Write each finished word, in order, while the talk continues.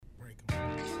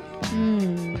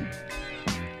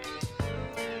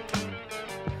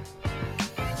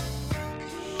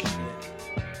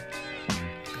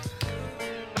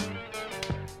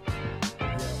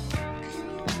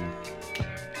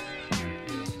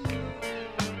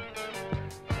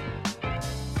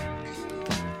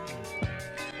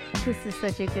This is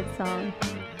such a good song.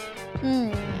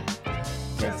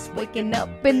 Just waking up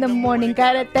in the morning,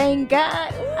 gotta thank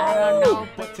God. Ooh. I don't know,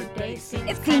 but today It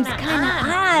seems kind of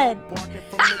odd.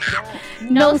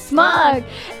 No smog.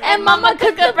 And mama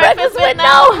cooked the breakfast with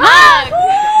no hug.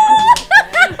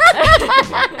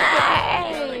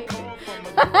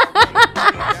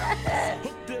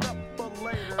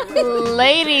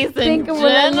 Ladies and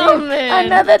gentlemen,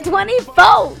 another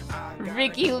 24.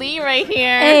 Ricky Lee right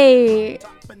here. Hey,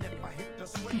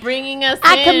 bringing us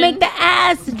I in. can make the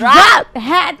ass drop.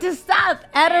 Had to stop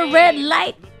at a red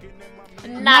light.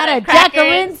 Not a jacker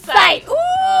in sight.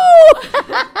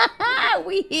 Ooh.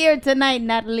 We here tonight,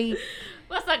 Natalie.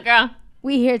 What's up, girl?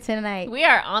 We here tonight. We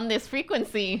are on this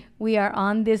frequency. We are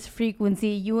on this frequency.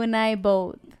 You and I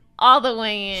both. All the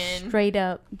way in. Straight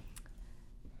up.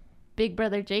 Big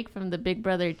Brother Jake from the Big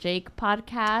Brother Jake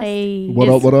podcast. Hey.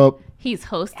 What up? He's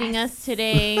hosting us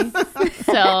today.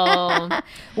 So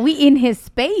we in his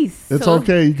space. It's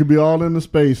okay. You can be all in the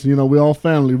space. You know, we all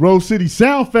family. Rose City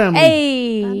Sound family.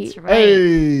 Hey. that's right.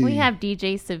 Hey. We have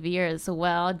DJ Severe as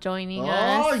well joining Oh,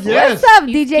 us. yes. What's up,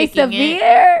 He's DJ kicking it.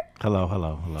 Severe? Hello.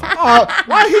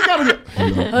 Why he gotta get...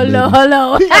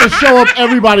 Hello. He gotta show up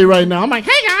everybody right now. I'm like,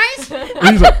 hey, guys. And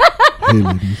he's like, hey,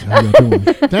 ladies. How y'all doing?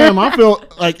 Damn, I feel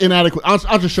like inadequate.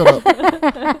 I'll just shut up.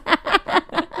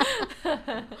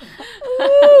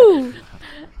 Ooh.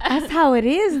 That's how it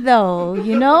is, though,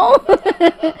 you know?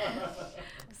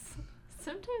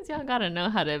 Sometimes y'all gotta know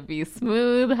how to be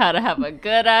smooth, how to have a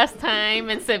good ass time.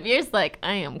 And Severe's like,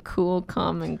 I am cool,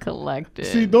 calm, and collected.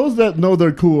 See, those that know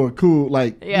they're cool are cool.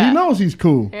 Like, Yeah. he knows he's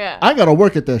cool. Yeah. I gotta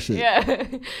work at that shit Yeah.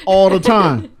 all the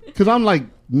time. Because I'm like,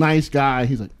 nice guy.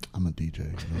 He's like, I'm a DJ.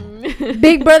 You know?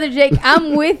 Big Brother Jake,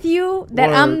 I'm with you that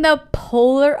Word. I'm the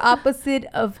polar opposite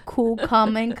of cool,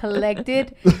 calm, and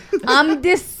collected. I'm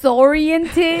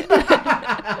disoriented,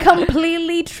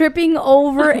 completely tripping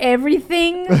over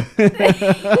everything.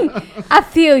 I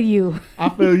feel you. I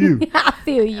feel you. I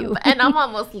feel you. And I'm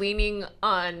almost leaning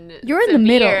on You're in the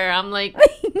middle. Severe. I'm like,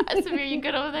 Severe, you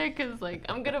good over there? Because, like,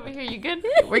 I'm good over here. You good?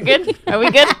 We're good? Are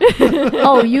we good?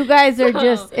 Oh, you guys are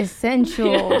just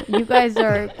essential. You guys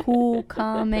are cool,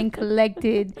 calm, and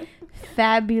collected,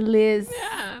 fabulous,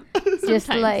 Yeah. just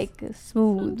Sometimes. like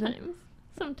smooth.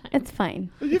 Sometimes. It's fine.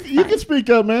 You can speak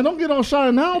up, man. Don't get all shy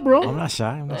now, bro. I'm not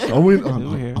shy. Oh, We're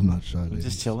here. I'm not shy, We're ladies.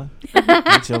 just chilling.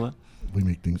 We're chilling. We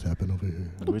make things happen over here.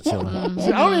 We're chilling.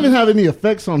 See, I don't even have any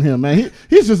effects on him, man.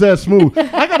 He's just that smooth.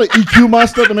 I gotta EQ my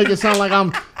stuff to make it sound like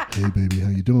I'm, hey, baby, how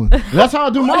you doing? And that's how I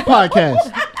do my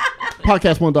podcast.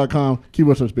 Podcast1.com.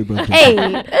 Keyword search Big Brother. Hey,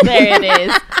 There it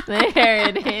is. There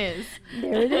it is.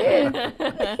 there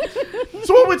it is.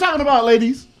 So what we talking about,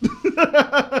 ladies?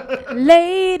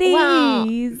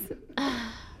 Ladies.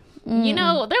 You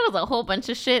know, there was a whole bunch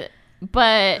of shit,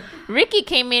 but Ricky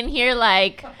came in here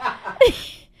like,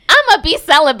 I'm gonna be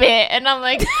celibate. And I'm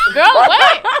like, girl,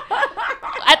 what?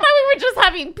 I thought we were just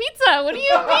having pizza. What do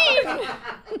you mean?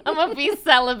 I'm gonna be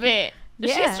celibate.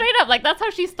 Yeah. She straight up, like, that's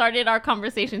how she started our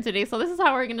conversation today. So this is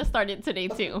how we're gonna start it today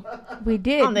too We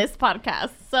did. on this podcast.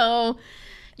 So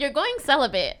you're going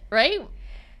celibate, right?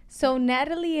 So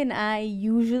Natalie and I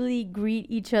usually greet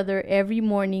each other every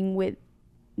morning with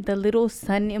the little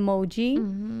sun emoji,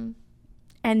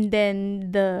 and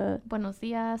then the Buenos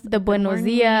dias. buenos morning.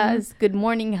 dias, good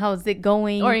morning, how's it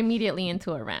going? Or immediately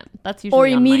into a rant. That's usually Or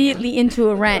on my immediately into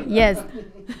a rant, yes.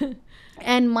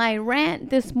 And my rant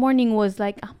this morning was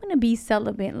like, I'm gonna be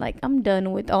celibate. Like, I'm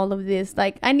done with all of this.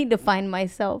 Like, I need to find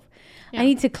myself. Yeah. I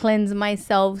need to cleanse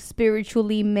myself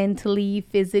spiritually, mentally,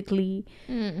 physically.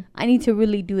 I need to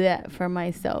really do that for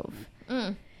myself.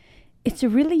 It's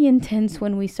really intense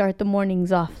when we start the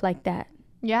mornings off like that.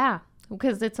 Yeah,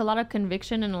 because it's a lot of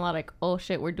conviction and a lot like, oh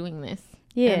shit, we're doing this.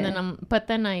 Yeah. And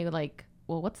then I like,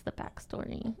 well, what's the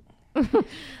backstory?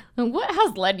 And what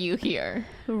has led you here?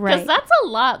 Right. Because that's a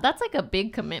lot. That's like a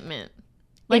big commitment.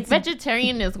 Like,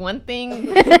 vegetarian is one thing.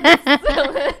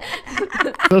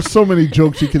 There's so many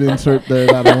jokes you can insert there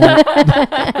that I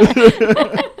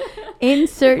want.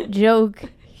 Insert joke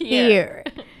here.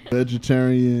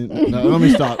 Vegetarian. No, let me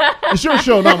stop. It's your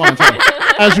show, not mine. Sorry.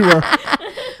 As you were.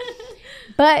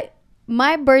 But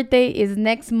my birthday is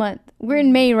next month. We're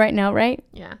in May right now, right?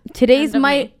 Yeah. Today's End of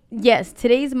May.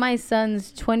 today's my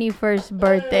son's 21st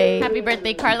birthday. Happy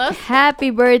birthday, Carlos. Happy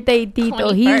birthday,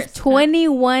 Tito. 21st, He's huh?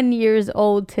 21 years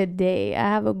old today. I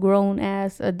have a grown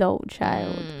ass adult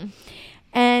child.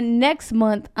 And next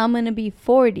month I'm going to be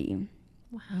 40.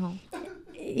 Wow.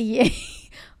 Yeah.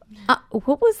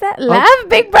 What was that laugh,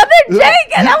 Big Brother Jake?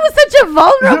 That was such a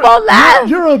vulnerable laugh.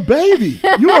 You're a baby.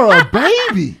 You are a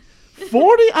baby.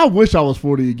 40? I wish I was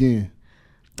 40 again.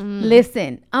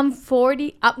 Listen, I'm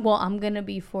 40. Well, I'm going to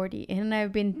be 40. And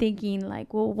I've been thinking,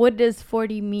 like, well, what does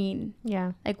 40 mean?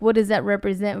 Yeah. Like, what does that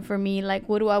represent for me? Like,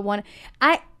 what do I want?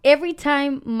 Every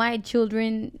time my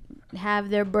children have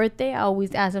their birthday, I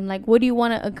always ask them, like, what do you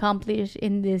want to accomplish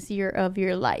in this year of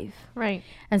your life? Right.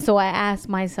 And so I ask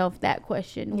myself that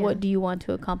question. Yeah. What do you want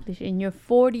to accomplish in your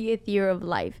 40th year of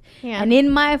life? Yeah. And in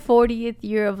my 40th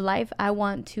year of life, I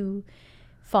want to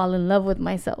fall in love with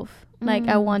myself. Like,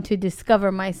 I want to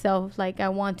discover myself. Like, I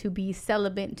want to be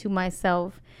celibate to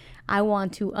myself. I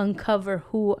want to uncover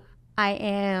who I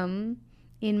am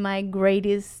in my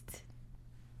greatest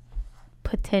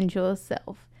potential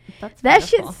self. That's That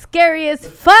beautiful. shit's scary as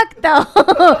fuck, though.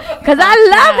 Because I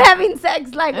love having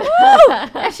sex. Like, woo!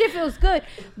 That shit feels good.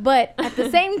 But at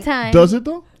the same time, Does it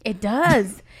though? it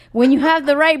does. When you have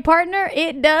the right partner,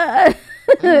 it does.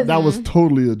 That was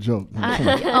totally a joke.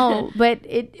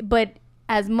 But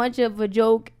as much of a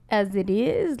joke as it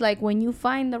is, like when you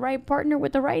find the right partner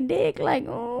with the right dick, like,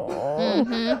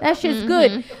 that shit's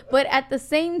good. But at the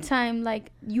same time,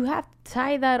 like, you have to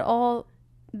tie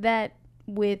that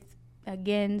with,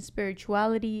 again,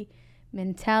 spirituality,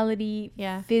 mentality,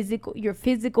 your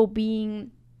physical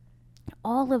being.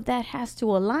 All of that has to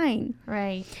align.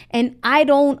 Right. And I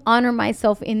don't honor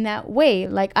myself in that way.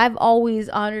 Like, I've always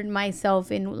honored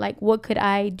myself in, like, what could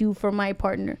I do for my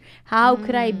partner? How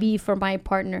could I be for my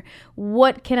partner?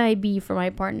 What can I be for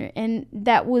my partner? And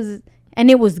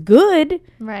it was good.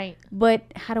 Right. But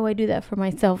how do I do that for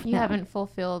myself You now? haven't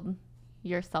fulfilled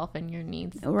yourself and your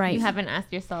needs. Right. You haven't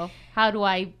asked yourself, how do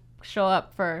I show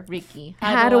up for Ricky?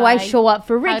 How do I show up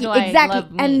for Ricky? do I Exactly.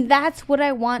 love me? And that's what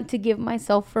I want to give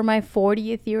myself for my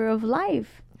 40th year of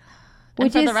life.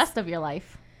 And for the rest of your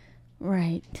life.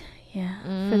 Right.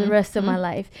 Yeah. For the rest of my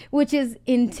life. Which is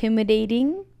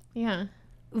intimidating, Yeah.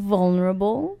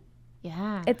 vulnerable.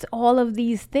 Yeah. It's all of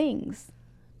these things.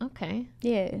 Okay.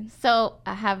 Yeah. So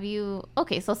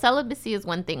so celibacy is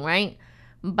one thing, right?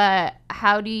 But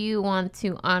how do you want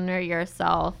to honor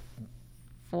yourself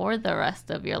for the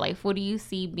rest of your life? What do you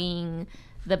see being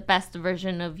the best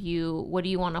version of you? What do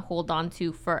you want to hold on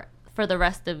to for the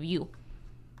rest of you?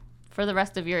 For the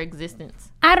rest of your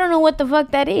existence? I don't know what the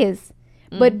fuck that is.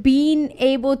 But being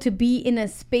able to be in a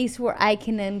space where I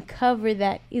can uncover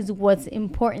that is what's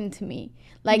important to me.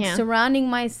 Like, surrounding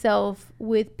myself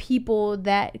with people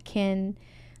that can,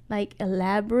 like,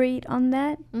 elaborate on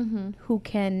that, who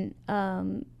can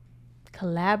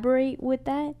collaborate with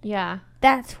that. Yeah.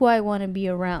 That's who I want to be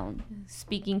around.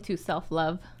 Speaking to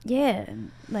self-love. Yeah,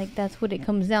 like, that's what it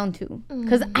comes down to.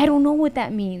 Because I don't know what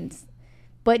that means.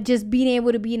 But just being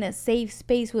able to be in a safe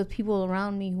space with people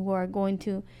around me who are going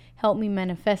to help me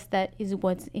manifest that is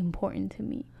what's important to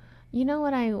me. You know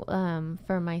what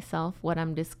for myself, what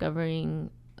I'm discovering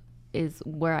is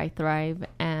where I thrive,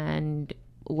 and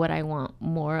what I want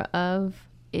more of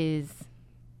is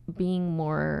being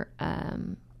more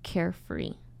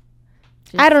carefree.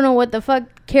 I don't know what the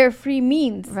fuck carefree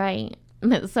means. Right.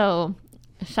 So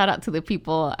shout out to the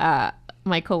people,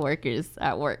 my coworkers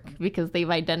at work, because they've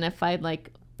identified,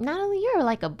 like, Natalie, you're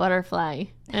like a butterfly.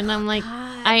 And I'm like,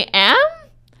 I am?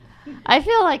 I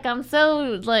feel like I'm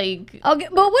so, like... Okay,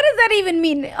 but what does that even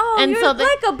mean? Oh, and you're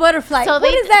like a butterfly. What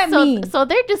does that mean? So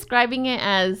they're describing it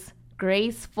as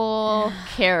graceful,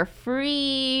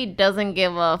 carefree, doesn't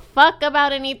give a fuck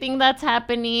about anything that's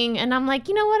happening. And I'm like,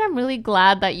 you know what? I'm really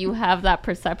glad that you have that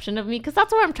perception of me, because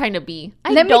that's where I'm trying to be.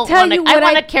 I want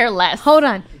to care less. Hold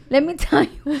on. Let me tell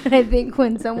you what I think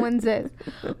when someone says,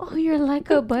 oh, you're like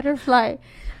a butterfly.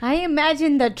 I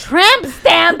imagine the tramp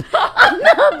stamp on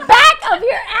the back of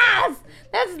your ass.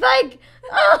 That's like,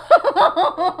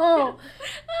 oh,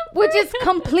 which is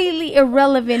completely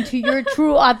irrelevant to your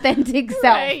true, authentic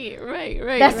self.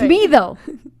 Right. That's me, though.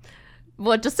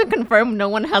 Well, just to confirm, no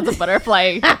one has a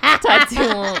butterfly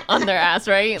tattoo on their ass,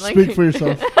 right? Like, speak for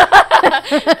yourself.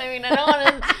 I mean, I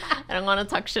don't want to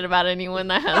talk shit about anyone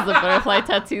that has a butterfly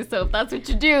tattoo. So if that's what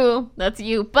you do, that's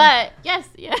you. But yes.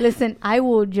 Listen, I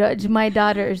will judge my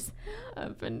daughters,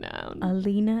 up and down,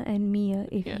 Alina and Mia.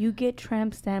 If you get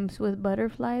tramp stamps with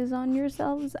butterflies on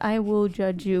yourselves, I will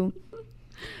judge you.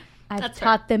 I've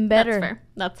taught them better.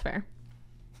 That's fair.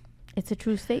 It's a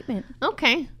true statement.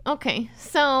 Okay.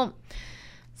 So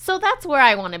that's where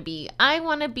I want to be. I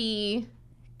want to be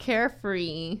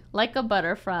carefree, like a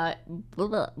butterfly.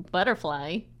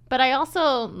 But I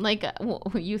also, like,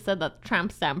 you said that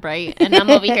tramp stamp, right? And I'm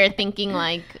over here thinking,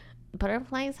 like,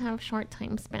 butterflies have short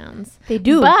time spans. They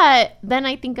do. But then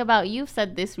I think about, you've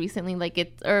said this recently, like,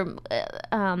 our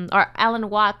Alan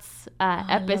Watts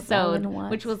episode,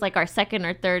 which was like our second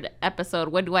or third episode,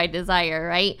 What Do I Desire,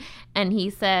 right? And he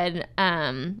said,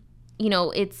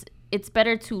 it's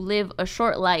better to live a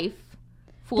short life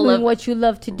full doing of what you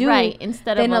love to do, right,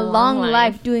 instead of than a long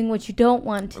life doing what you don't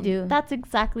want to do. That's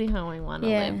exactly how I want to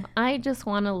live. I just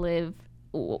want to live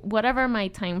whatever my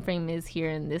time frame is here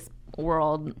in this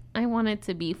world. I want it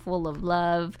to be full of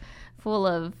love, full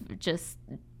of just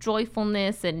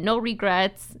joyfulness and no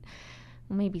regrets.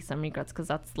 Maybe some regrets because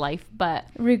that's life, but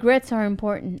regrets are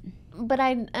important. But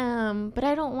I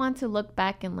don't want to look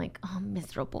back and like, oh, I'm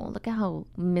miserable. Look at how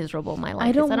miserable my life is.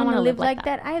 I don't want to live like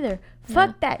that either.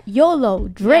 Fuck that. YOLO,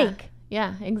 Drake.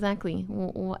 Yeah, exactly.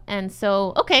 And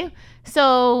so, okay.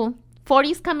 So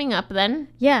 40's coming up then.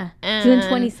 Yeah, June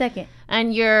 22nd.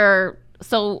 And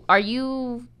are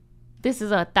you, this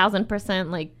is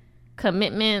 1,000% like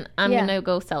commitment. I'm going to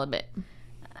go celibate.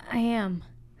 I am.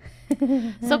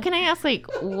 So can I ask, like,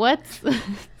 what's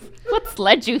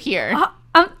led you here?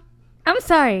 I'm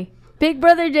sorry. Big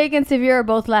Brother Jake and Severe are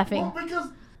both laughing. Well, because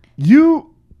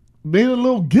you made a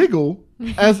little giggle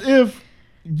as if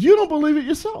you don't believe it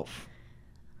yourself.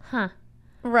 Huh.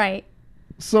 Right.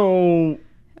 So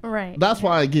right. That's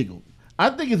why I giggled.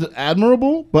 I think it's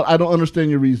admirable, but I don't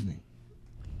understand your reasoning.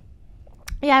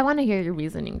 Yeah, I want to hear your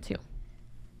reasoning too.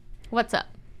 What's up?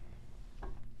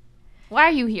 Why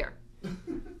are you here?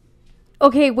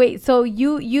 Okay, wait. So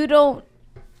you don't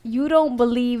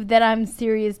believe that I'm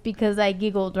serious because I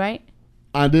giggled, right?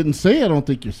 I didn't say I don't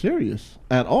think you're serious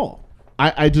at all.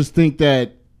 I just think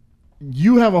that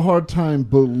you have a hard time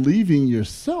believing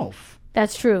yourself.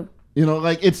 That's true. You know,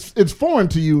 like it's foreign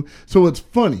to you, so it's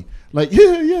funny. Like,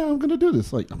 yeah, I'm gonna do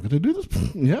this. Like, I'm gonna do this.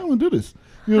 Yeah, I'm gonna do this.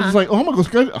 You know, it's like, oh, I'm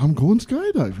going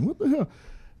skydiving. What the hell?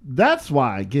 That's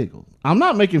why I giggle. I'm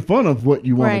not making fun of what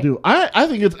you want to do. I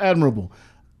think it's admirable.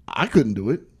 I couldn't do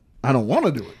it. I don't want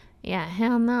to do it. Yeah,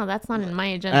 hell no. That's not in my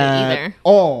agenda at either.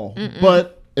 All.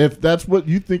 But if that's what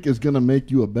you think is going to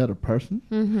make you a better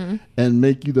person and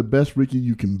make you the best Ricky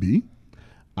you can be,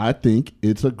 I think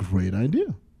it's a great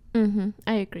idea.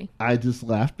 I agree. I just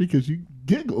laughed because you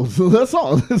giggled. So that's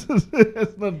all.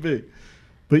 It's not big.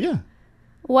 But yeah.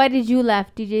 Why did you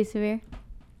laugh, DJ Severe?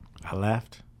 I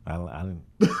laughed. I didn't.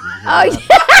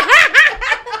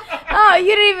 Oh,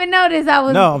 you didn't even notice I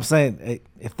was. No, I'm saying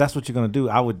if that's what you're gonna do,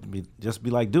 I would just be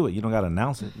like, do it. You don't gotta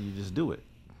announce it. You just do it.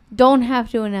 Don't have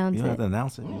to announce it. You don't have to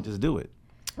announce it. You just do it.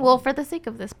 Well, for the sake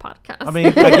of this podcast. I mean,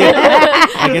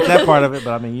 I get that part of it,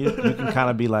 but I mean, you can kind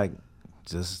of be like,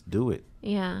 just do it.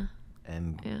 Yeah.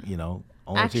 And you know,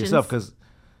 own it to yourself, because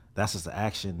that's just the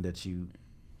action that you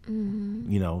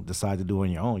you know, decide to do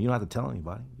on your own. You don't have to tell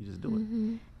anybody. You just do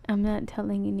it. I'm not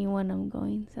telling anyone I'm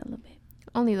going celibate.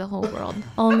 Only the whole world.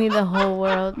 Only the whole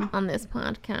world. On this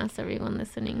podcast, everyone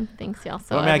listening. Thanks, y'all.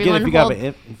 So I mean, I get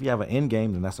it. If you have an end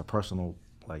game, then that's a personal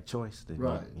like choice. Then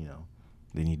you know,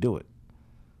 then you do it.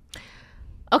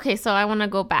 Okay, so I want to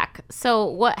go back. So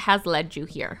what has led you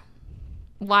here?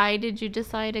 Why did you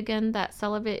decide again that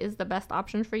celibate is the best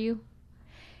option for you?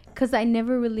 Because I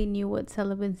never really knew what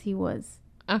celibacy was.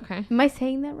 Okay. Am I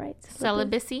saying that right?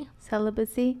 Celibacy?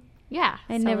 Celibacy? Yeah.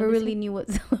 I never really knew what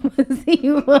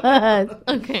celibacy was.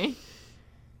 Okay.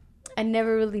 I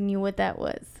never really knew what that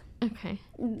was. Okay.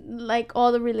 Like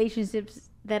all the relationships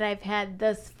that I've had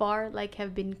thus far, like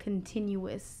have been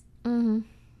continuous.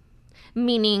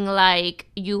 Meaning like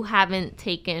you haven't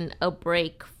taken a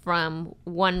break from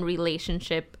one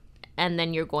relationship and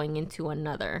then you're going into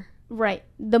another. Right.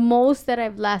 The most that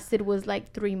I've lasted was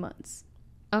like 3 months.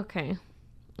 Okay.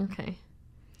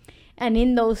 And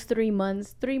in those 3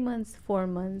 months, 4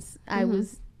 months, I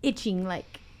was itching,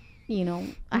 like, you know,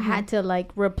 I had to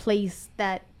like replace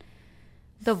that.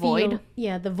 The void?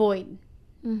 Yeah, the void.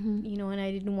 You know, and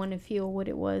I didn't want to feel what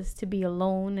it was to be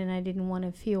alone, and I didn't want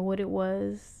to feel what it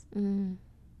was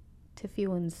to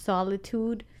feel in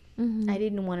solitude. I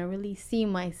didn't want to really see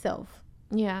myself.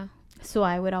 Yeah. So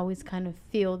I would always kind of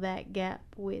fill that gap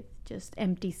with just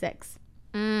empty sex.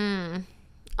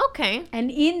 Okay.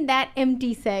 And in that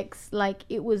empty sex, like,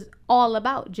 it was all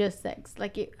about just sex.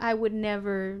 Like, I would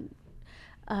never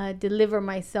deliver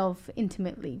myself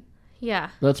intimately. Yeah.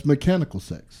 That's mechanical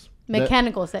sex.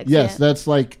 Mechanical sex. Yes, yeah. that's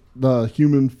like the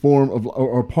human form of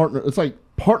or partner. It's like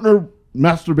partner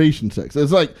masturbation sex.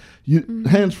 It's like you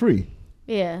hands free.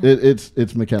 Yeah.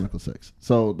 It's mechanical sex.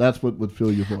 So that's what would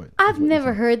fill your void. I've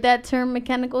never heard that term,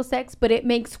 mechanical sex, but it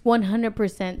makes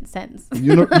 100% sense.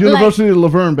 University of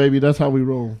Laverne, baby. That's how we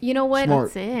roll. You know what?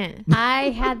 Smart. That's it. I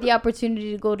had the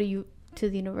opportunity to go to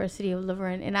the University of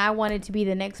Laverne, and I wanted to be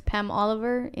the next Pam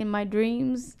Oliver in my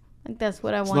dreams. Like, that's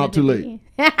what I wanted not too to late.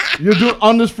 be. You're doing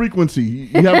on this frequency.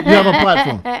 You have a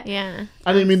platform. Yeah.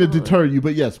 I didn't mean to deter you,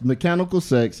 but yes, mechanical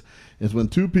sex is when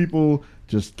two people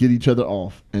just get each other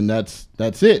off, and that's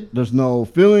it. There's no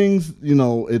feelings. You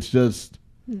know, it's just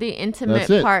The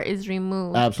intimate part is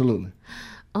removed. Absolutely.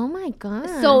 Oh my gosh.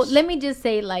 So let me just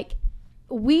say, like,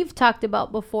 we've talked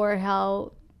about before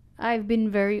how I've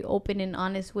been very open and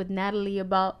honest with Natalie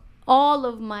about all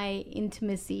of my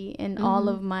intimacy and all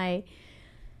of my...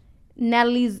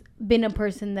 Natalie's been a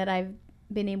person that I've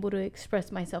been able to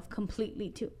express myself completely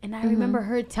to. And I remember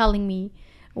her telling me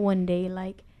one day,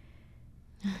 like,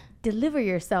 deliver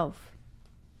yourself.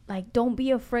 Like, don't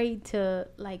be afraid to,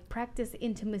 like, practice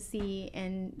intimacy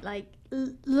and, like,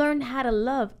 learn how to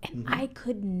love. And I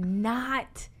could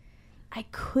not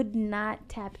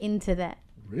tap into that.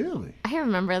 Really? I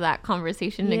remember that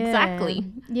conversation exactly.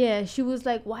 Yeah, she was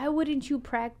like, why wouldn't you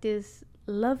practice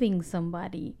loving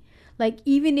somebody? Like,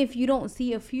 even if you don't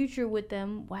see a future with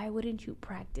them, why wouldn't you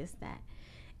practice that?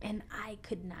 And I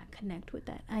could not connect with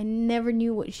that. I never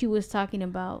knew what she was talking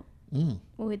about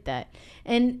with that.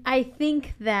 And I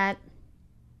think that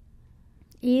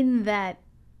in that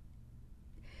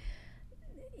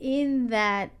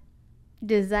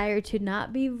desire to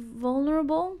not be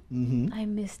vulnerable, I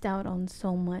missed out on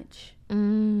so much. I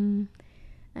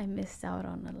missed out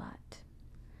on a lot.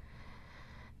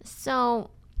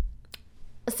 So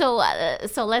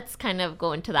let's kind of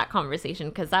go into that conversation,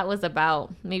 because that was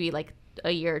about maybe like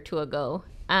a year or two ago.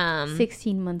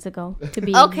 16 months ago, to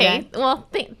be okay. exact. Well,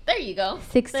 there you go.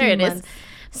 16 there it months.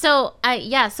 is. So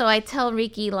I tell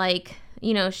Ricky, like,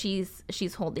 you know, she's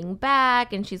holding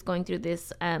back and she's going through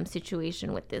this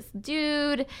situation with this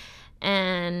dude,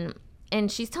 and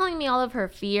she's telling me all of her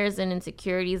fears and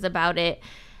insecurities about it.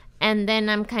 And then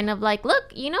I'm kind of like,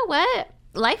 look, you know what?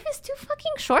 Life is too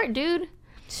fucking short, dude.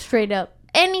 Straight up.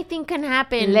 Anything can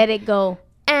happen. Let it go.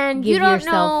 And Give you don't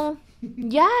yourself. know.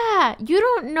 Yeah, you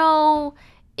don't know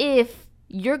if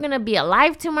you're gonna be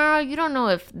alive tomorrow. You don't know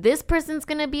if this person's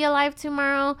gonna be alive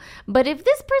tomorrow. But if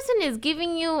this person is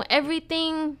giving you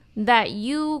everything that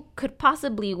you could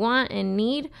possibly want and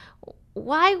need,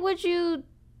 why would you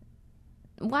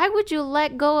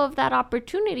let go of that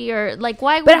opportunity? Or like,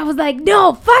 why would... But I was like,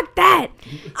 no, fuck that.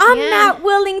 I'm not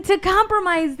willing to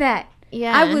compromise that.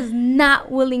 Yeah. I was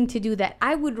not willing to do that.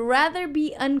 I would rather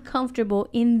be uncomfortable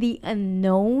in the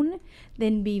unknown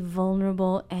than be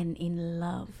vulnerable and in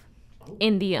love.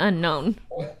 In the unknown.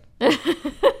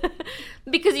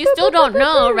 Because you still don't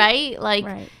know, right? Like,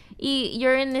 right.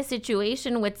 You're in this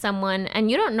situation with someone and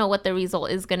you don't know what the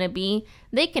result is going to be.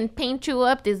 They can paint you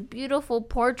up this beautiful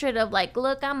portrait of like,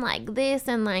 look, I'm like this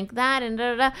and like that and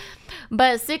da da da.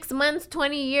 But 6 months,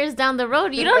 20 years down the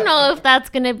road, you don't know if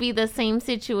that's going to be the same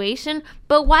situation.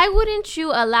 But why wouldn't you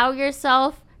allow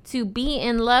yourself to be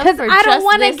in love for just this moment? Because I don't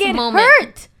want to get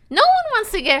hurt. No one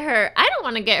wants to get hurt. I don't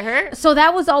want to get hurt. So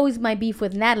that was always my beef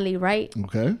with Natalie, right?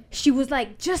 Okay. She was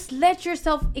like, just let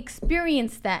yourself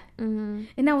experience that. And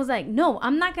I was like, no,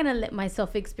 I'm not going to let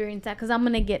myself experience that because I'm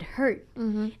going to get hurt.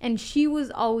 And she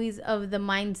was always of the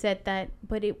mindset that,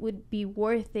 but it would be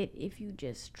worth it if you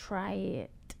just try it.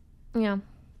 Yeah.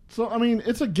 So, I mean,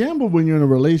 it's a gamble when you're in a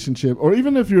relationship, or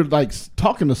even if you're like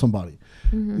talking to somebody.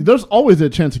 There's always a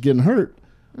chance of getting hurt.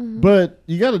 But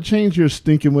you got to change your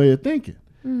stinking way of thinking.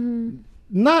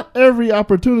 Not every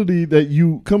opportunity that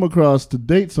you come across to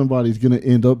date somebody is going to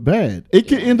end up bad. It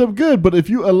can end up good, but if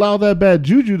you allow that bad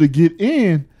juju to get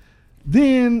in,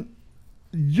 then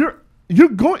you're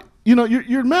going, you know,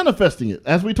 you're manifesting it,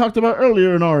 as we talked about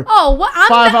earlier in our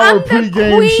 5-hour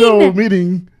pregame show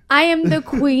meeting. I am the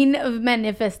queen of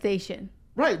manifestation.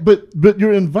 Right, but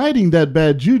you're inviting that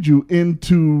bad juju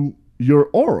into your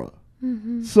aura.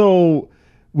 So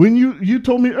when you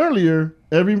told me earlier,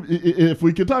 if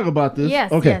we could talk about this.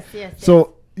 Yes, okay. Yes.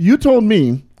 So you told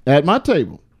me at my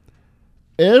table,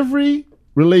 every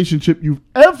relationship you've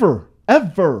ever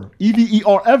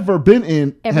been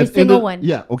in every single one.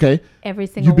 Yeah, okay. Every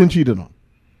single one. You've been cheated on.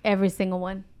 Every single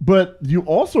one. But you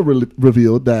also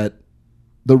revealed that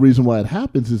the reason why it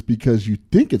happens is because you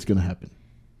think it's going to happen.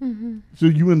 So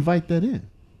you invite that in.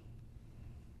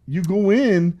 You go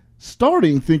in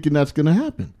starting thinking that's going to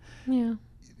happen. Yeah.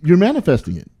 You're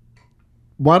manifesting it.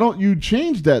 Why don't you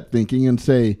change that thinking and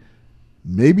say,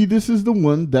 maybe this is the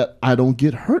one that I don't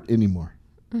get hurt anymore?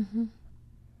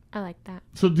 I like that.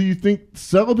 So do you think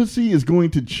celibacy is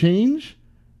going to change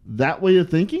that way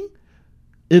of thinking?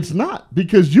 It's not,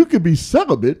 because you could be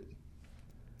celibate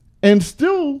and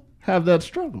still have that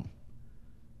struggle.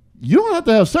 You don't have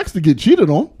to have sex to get cheated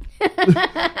on.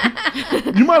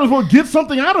 You might as well get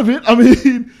something out of it. I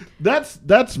mean,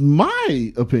 that's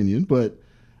my opinion, but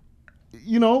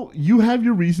you know, you have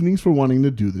your reasonings for wanting to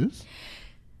do this.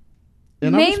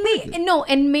 And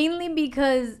mainly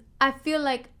because I feel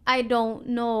like I don't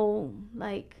know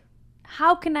like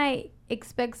how can I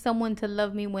expect someone to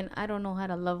love me when I don't know how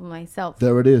to love myself?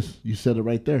 There it is. You said it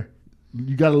right there.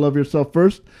 You got to love yourself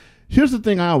first. Here's the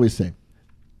thing I always say.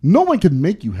 No one can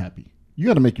make you happy. You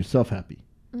got to make yourself happy.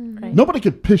 Right. Nobody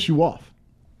can piss you off.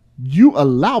 You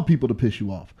allow people to piss you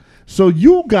off. So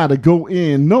you got to go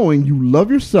in knowing you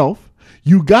love yourself.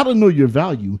 You got to know your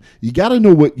value. You got to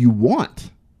know what you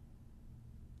want.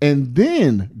 And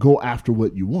then go after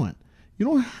what you want. You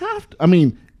don't have to. I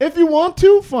mean, if you want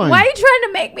to, fine. Why are you trying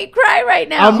to make me cry right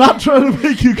now? I'm not trying to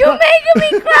make you cry. You're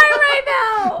making me cry right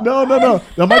now. No.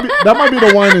 That might be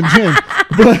the wine and gin.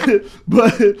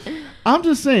 But I'm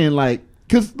just saying, like,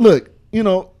 because look, you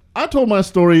know, I told my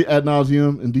story ad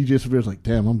nauseum, and DJ Severe's like,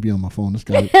 damn, I'm gonna be on my phone. This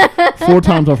guy, 4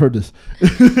 times I've heard this.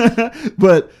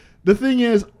 But the thing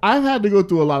is, I've had to go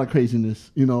through a lot of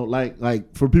craziness. You know,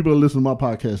 like for people that listen to my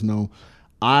podcast know,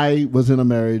 I was in a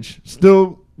marriage,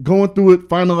 still going through it,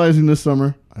 finalizing this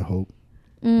summer. I hope.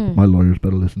 My lawyers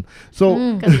better listen.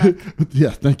 So,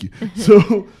 yeah, thank you.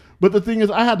 So, but the thing is,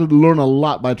 I had to learn a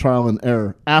lot by trial and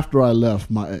error after I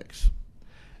left my ex.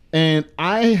 And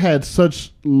I had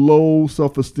such low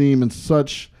self-esteem and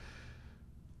such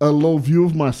a low view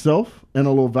of myself and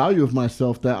a low value of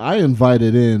myself that I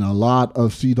invited in a lot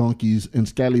of sea donkeys and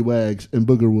scallywags and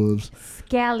booger wolves.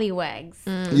 Scallywags.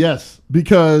 Yes,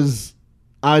 because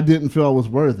I didn't feel I was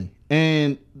worthy.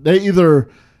 And they either,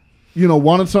 you know,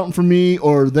 wanted something from me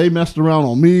or they messed around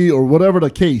on me or whatever the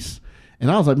case.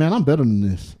 And I was like, man, I'm better than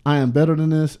this. I am better than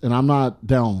this, and I'm not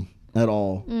down at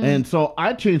all. And so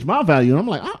I changed my value, and I'm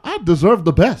like, I deserve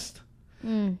the best.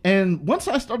 And once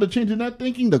I started changing that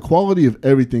thinking, the quality of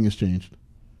everything has changed.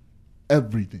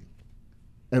 Everything.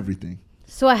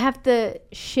 So I have to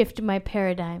shift my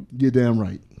paradigm. You're damn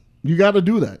right. You got to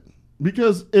do that.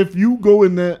 Because if you go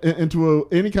in there into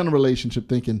any kind of relationship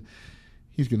thinking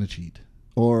he's going to cheat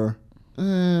or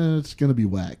it's going to be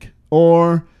whack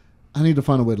or I need to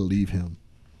find a way to leave him,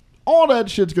 all that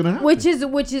shit's going to happen. Which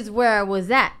is where I was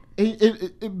at.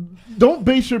 Don't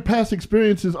base your past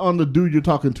experiences on the dude you're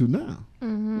talking to now.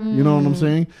 You know what I'm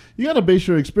saying? You got to base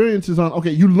your experiences on,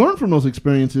 okay, you learn from those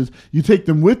experiences, you take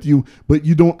them with you, but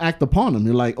you don't act upon them.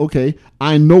 You're like, okay,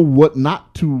 I know what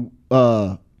not to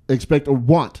expect or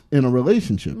want in a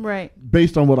relationship. Right.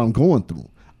 Based on what I'm going through.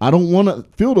 I don't want to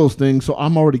feel those things, so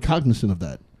I'm already cognizant of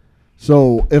that.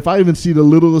 So if I even see the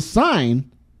littlest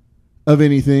sign of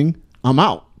anything, I'm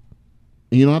out.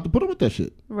 And you don't have to put up with that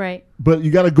shit. Right. But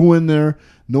you got to go in there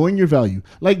knowing your value.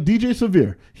 Like DJ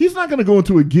Severe, he's not going to go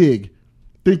into a gig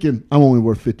thinking I'm only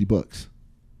worth $50.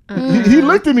 He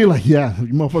looked at me like, yeah,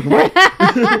 you motherfucking right.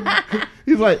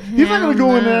 He's like, he's not going to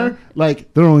go in there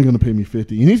like they're only going to pay me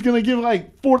 $50, and he's going to give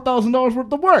like $4,000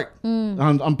 worth of work.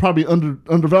 I'm probably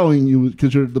undervaluing you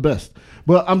because you're the best,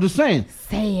 but I'm just saying.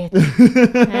 Say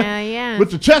it. Yeah.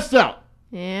 With your chest out.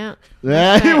 Yeah.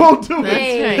 Yeah, he won't do That's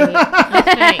it.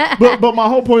 right. But my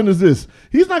whole point is this: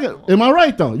 he's not gonna. Am I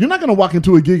right though? You're not gonna walk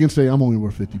into a gig and say I'm only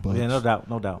worth $50. Yeah, no doubt.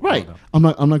 Right. No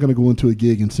doubt. I'm not gonna go into a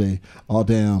gig and say, oh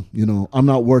damn, you know, I'm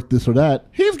not worth this or that.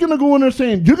 He's gonna go in there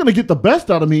saying you're gonna get the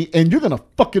best out of me and you're gonna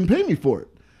fucking pay me for it.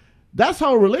 That's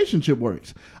how a relationship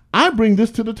works. I bring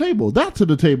this to the table, that to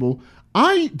the table.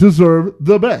 I deserve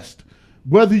the best.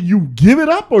 Whether you give it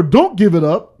up or don't give it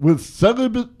up with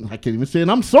celibate, I can't even say it.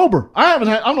 I'm sober. I'm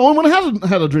the only one who hasn't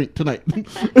had a drink tonight.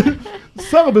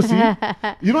 Celibacy.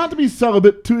 You don't have to be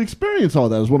celibate to experience all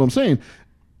that is what I'm saying.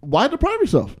 Why deprive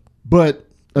yourself? But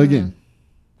again,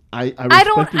 I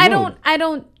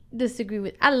don't disagree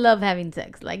with. I love having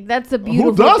sex. Like that's a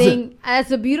beautiful thing.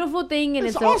 That's a beautiful thing, and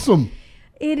it's awesome.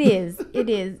 It is.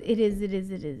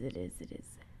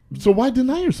 So why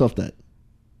deny yourself that?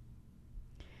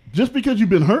 Just because you've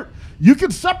been hurt, you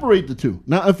can separate the two.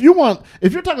 Now, if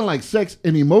you're talking like sex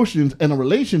and emotions and a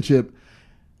relationship,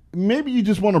 maybe you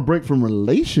just want to break from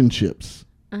relationships.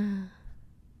 I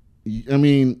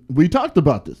mean, we talked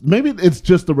about this. Maybe it's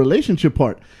just the relationship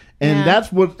part. And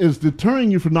that's what is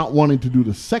deterring you from not wanting to do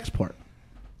the sex part.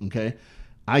 Okay?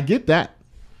 I get that.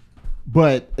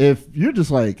 But if you're just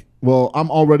like, well,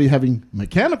 I'm already having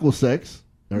mechanical sex,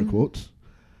 air quotes,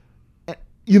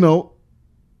 you know,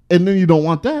 and then you don't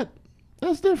want that,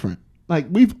 that's different. Like,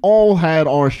 we've all had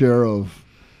our share of,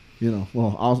 you know,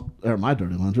 well, I'll air my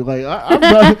dirty laundry. Like,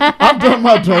 I've done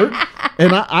my dirt,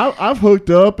 and I've hooked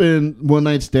up and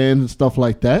one-night stands and stuff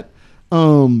like that.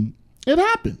 It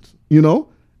happens, you know?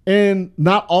 And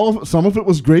not all of it, some of it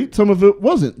was great, some of it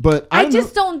wasn't. But I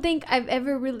just don't think I've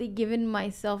ever really given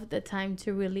myself the time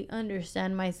to really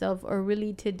understand myself or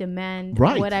really to demand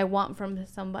what I want from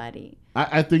somebody.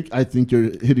 I think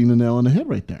you're hitting the nail on the head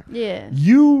right there. Yeah.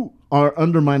 You are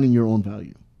undermining your own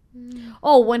value.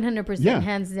 Oh, 100%,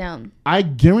 hands down. I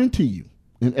guarantee you,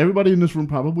 and everybody in this room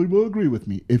probably will agree with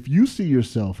me, if you see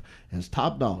yourself as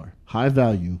top dollar, high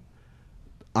value,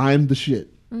 I'm the shit,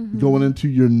 going into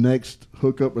your next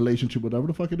hookup relationship, whatever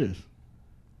the fuck it is,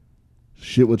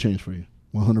 shit will change for you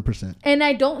 100%. And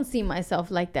I don't see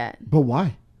myself like that. But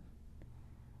why?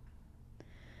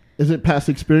 Is it past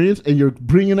experience and you're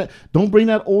bringing it? Don't bring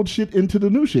that old shit into the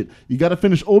new shit. You got to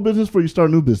finish old business before you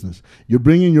start new business. You're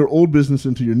bringing your old business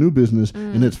into your new business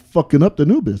and it's fucking up the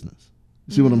new business.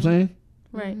 See what I'm saying?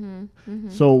 Right.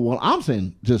 So what I'm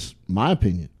saying, just my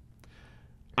opinion,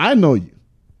 I know you.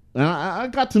 And I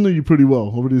got to know you pretty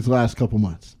well over these last couple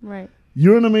months. Right.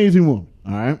 You're an amazing woman,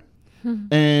 all right?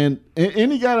 And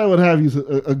any guy that would have you is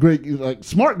a great, like,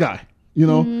 smart guy. You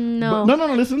know, no,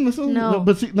 listen. No.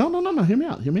 But see, no. Hear me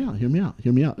out.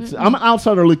 See, I'm an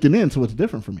outsider looking in, so it's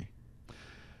different for me.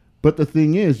 But the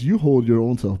thing is, you hold your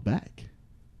own self back.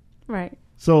 Right.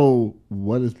 So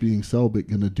what is being celibate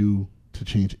going to do to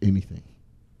change anything?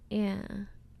 Yeah.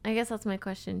 I guess that's my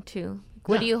question, too.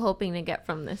 What are you hoping to get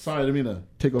from this? Sorry, I didn't mean to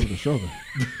take over the show.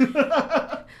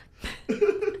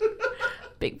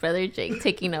 Big Brother Jake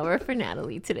taking over for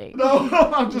Natalie today. No,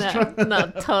 I'm just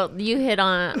trying. You hit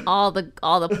on all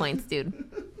the points, dude.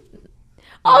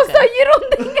 Oh, so you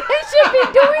don't think I should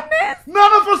be doing this?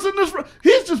 None of us in this room.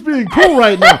 He's just being cool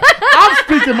right now. I'm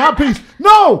speaking my piece.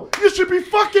 No, you should be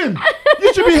fucking.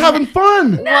 You should be having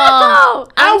fun.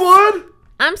 Well, I would.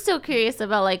 I'm still curious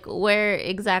about, like, where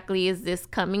exactly is this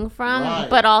coming from, Right.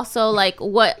 but also, like,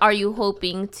 what are you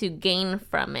hoping to gain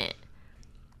from it?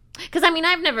 Because, I mean,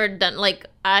 I've never done, like,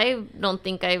 I don't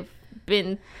think I've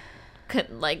been,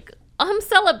 like, I'm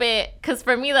celibate. Because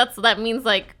for me, that means,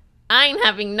 like, I ain't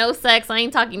having no sex. I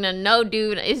ain't talking to no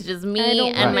dude. It's just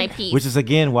me and my peace. Which is,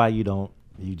 again, why you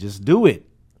just do it.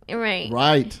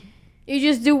 Right. You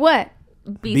just do what?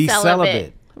 Be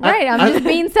celibate. Right, I'm just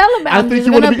being celibate. I'm just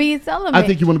going to be celibate. I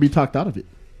think you want to be talked out of it.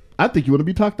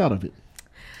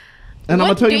 And what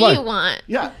I'm gonna tell you why. What do you want?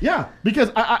 Yeah.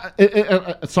 Because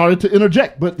I sorry to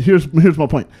interject, but here's my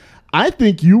point. I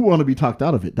think you want to be talked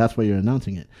out of it. That's why you're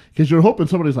announcing it. Because you're hoping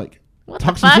somebody's like,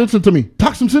 talk some sense into me.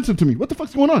 Talk some sense into me. What the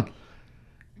fuck's going on?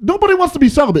 Nobody wants to be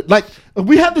celibate. Like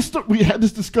we had this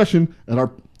discussion at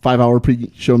our 5-hour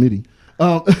pre-show meeting.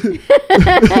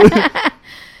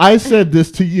 I said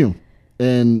this to you,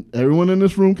 and everyone in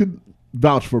this room could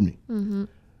vouch for me. Mm-hmm.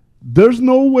 There's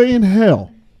no way in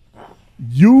hell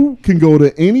you can go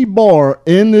to any bar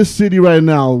in this city right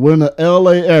now, we're in the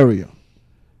LA area,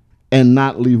 and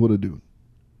not leave with a dude.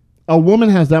 A woman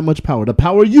has that much power. The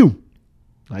power of you,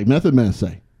 like Method Man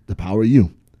say, the power of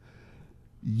you.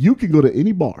 You can go to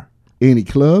any bar, any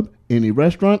club, any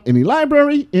restaurant, any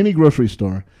library, any grocery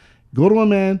store. Go to a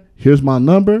man, here's my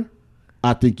number.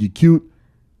 I think you're cute.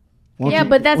 Yeah,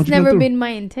 but that's never been my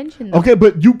intention, though. Okay,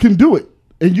 but you can do it.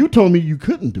 And you told me you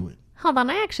couldn't do it. Hold on,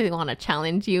 I actually want to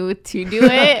challenge you to do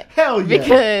it. Hell yeah.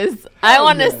 Because I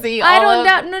want to see all I don't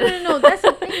doubt. No. That's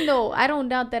the thing, though. I don't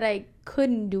doubt that I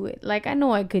couldn't do it. Like, I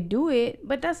know I could do it,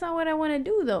 but that's not what I want to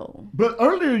do, though. But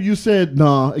earlier you said,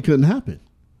 nah, it couldn't happen.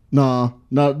 Nah,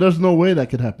 there's no way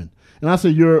that could happen. And I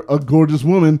said, you're a gorgeous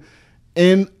woman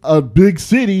in a big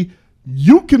city.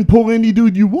 You can pull any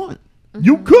dude you want. Mm-hmm.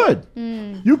 You could.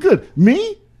 You could.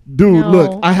 Me? Dude, no,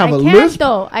 look, I have a lisp.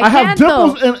 I have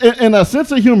dimples and a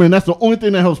sense of humor, and that's the only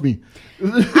thing that helps me.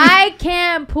 I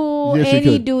can't pull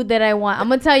any dude that I want. I'm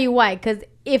going to tell you why. Because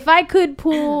if I could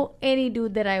pull any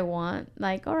dude that I want,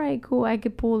 like, all right, cool, I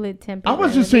could pull it temporarily. I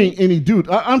was just saying any dude.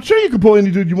 I'm sure you can pull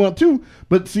any dude you want too,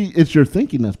 but see, it's your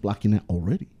thinking that's blocking that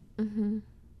already. Mm-hmm.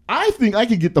 I think I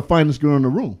could get the finest girl in the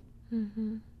room.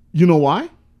 Mm-hmm. You know why?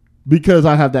 Because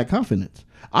I have that confidence.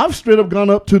 I've straight up gone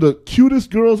up to the cutest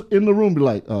girls in the room, be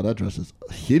like, "Oh, that dress is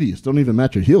hideous. Don't even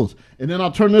match your heels." And then I'll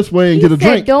turn this way and get a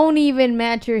drink. Don't even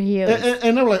match your heels.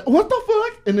 And they're like, "What the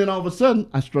fuck?" And then all of a sudden,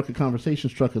 I struck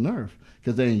a nerve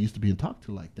because they ain't used to being talked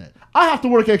to like that. I have to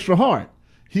work extra hard.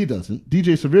 He doesn't.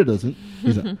 DJ Severe doesn't.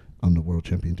 He's like, "I'm the world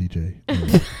champion DJ."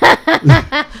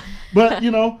 But,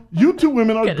 you know, you two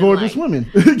women are gorgeous women.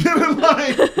 Get in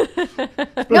line.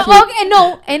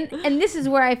 And this is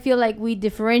where I feel like we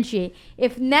differentiate.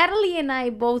 If Natalie and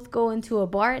I both go into a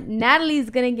bar, Natalie's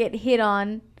going to get hit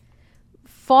on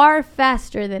far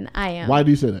faster than I am. Why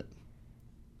do you say that?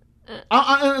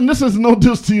 And this is no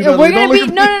diss to you. We're gonna be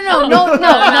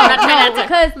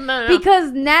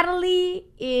because Natalie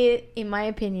is, in my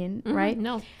opinion, right?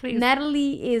 No, please.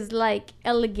 Natalie is like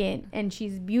elegant and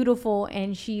she's beautiful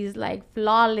and she's like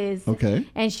flawless. Okay.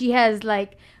 And she has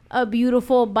like a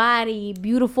beautiful body,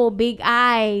 beautiful big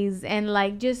eyes, and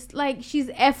like just like she's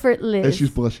effortless. And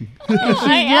she's blushing.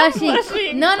 I am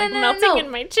blushing. No. Melting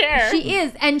in my chair. She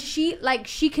is, and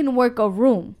she can work a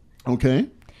room. Okay.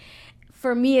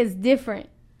 for me is different.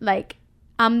 Like,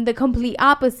 I'm the complete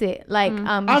opposite. Like,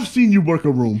 I've seen you work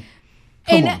a room.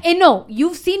 And no,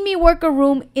 you've seen me work a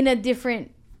room in a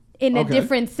different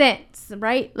sense,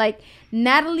 right? Like,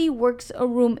 Natalie works a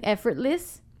room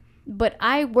effortless, but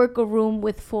I work a room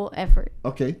with full effort.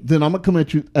 Okay, then I'm gonna come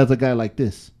at you as a guy like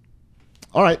this.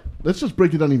 All right, let's just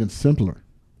break it down even simpler.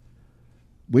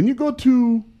 When you go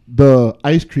to the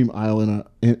ice cream aisle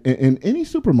in any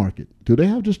supermarket, do they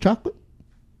have just chocolate?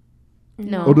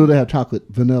 No. Or do they have chocolate,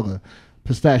 vanilla,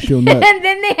 pistachio nut? And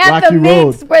then they have Rocky the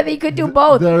mix Road? where they could do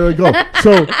both. There we go.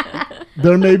 So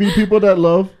there may be people that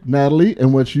love Natalie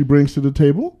and what she brings to the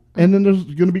table, and then there's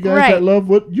going to be guys that love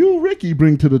what you, Ricky,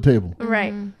 bring to the table.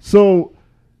 Right. So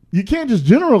you can't just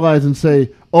generalize and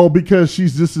say, oh, because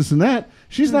she's this, and that.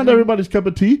 She's not everybody's cup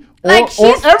of tea, or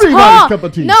everybody's tall. cup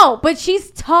of tea. No, but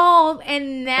she's tall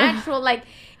and natural. Like,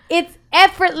 it's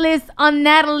effortless on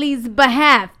Natalie's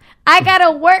behalf. I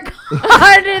gotta work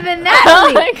harder than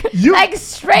Natalie. Like,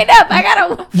 straight up, I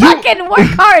gotta fucking work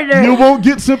harder. You won't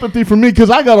get sympathy from me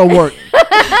because I gotta work.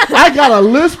 I got a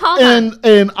lisp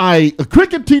and I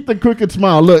crooked teeth and crooked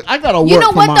smile. Look, I gotta work. You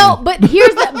know for what mine. though?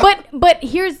 But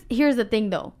here's the thing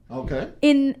though. Okay.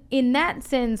 In that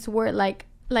sense, where like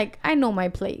I know my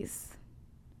place,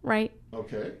 right?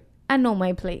 Okay. I know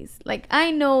my place. Like,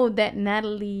 I know that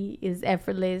Natalie is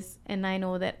effortless, and I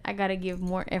know that I gotta give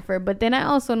more effort. But then I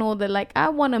also know that, like, I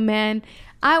want a man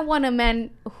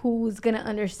who's gonna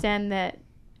understand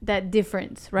that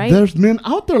difference, right? There's men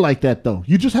out there like that, though.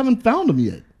 You just haven't found them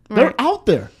yet. They're out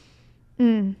there.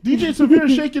 DJ Severe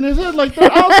is shaking his head like they're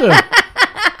out there.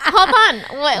 Hold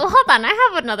on. I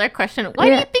have another question. Why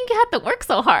do you think you have to work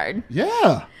so hard?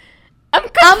 Yeah. I'm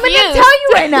confused.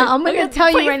 I'm gonna tell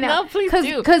you right now. No, please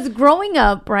do. Because growing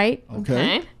up, right?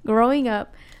 Okay. Growing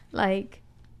up, like,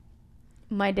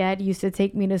 my dad used to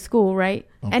take me to school, right?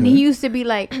 Okay. And he used to be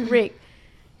like, Rick,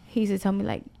 he used to tell me,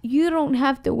 like, you don't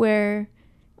have to wear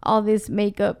all this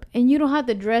makeup and you don't have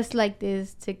to dress like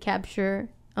this to capture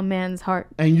a man's heart.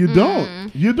 And you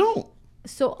don't. You don't.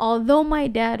 So although my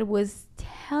dad was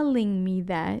telling me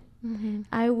that,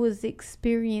 I was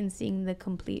experiencing the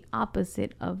complete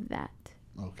opposite of that.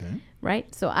 Okay.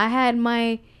 Right? So I had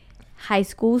my high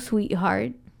school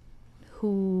sweetheart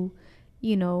who,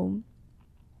 you know,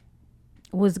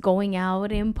 was going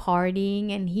out and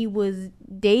partying, and he was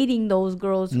dating those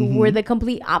girls who were the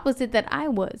complete opposite that I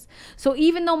was. So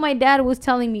even though my dad was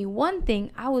telling me one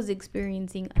thing, I was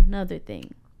experiencing another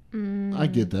thing. I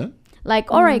get that.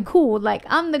 Like, all right, cool. Like,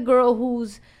 I'm the girl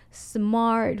who's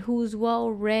smart, who's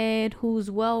well read, who's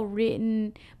well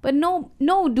written, but no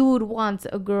dude wants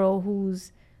a girl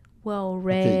who's well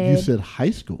read. Okay, you said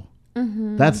high school.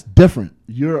 That's different.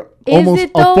 You're Is almost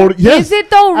it though? 40. Yes, is it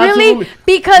though? Really? absolutely.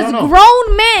 Because No.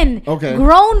 grown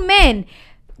men,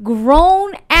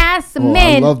 grown ass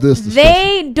men, I love this discussion.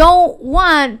 they don't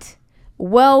want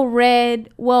well read,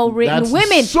 well written That's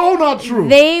women. so not true.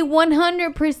 They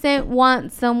 100%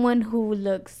 want someone who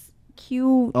looks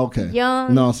cute,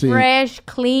 young, fresh,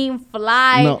 clean,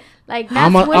 fly. No. Like,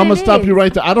 that's what I'm it gonna stop is. you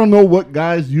right there. I don't know what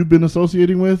guys you've been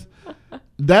associating with.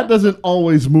 That doesn't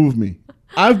always move me.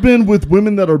 I've been with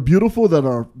women that are beautiful, that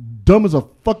are dumb as a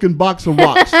fucking box of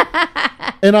rocks.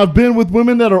 And I've been with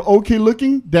women that are okay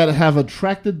looking, that have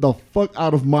attracted the fuck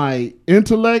out of my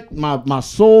intellect, my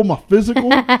soul, my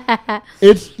physical.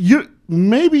 It's you.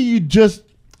 Maybe you just,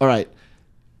 all right,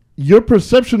 your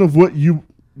perception of what you've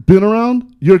been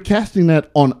around, you're casting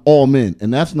that on all men,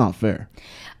 and that's not fair.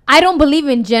 I don't believe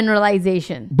in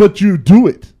generalization. But you do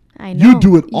it. I know. You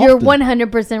do it often. You're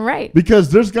 100% right.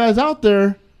 Because there's guys out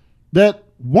there that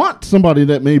want somebody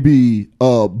that may be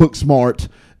book smart,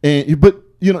 but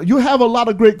you know, you have a lot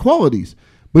of great qualities,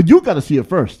 but you got to see it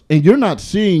first, and you're not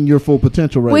seeing your full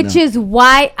potential right now. Which is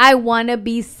why I want to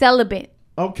be celibate.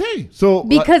 Okay, so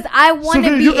because I want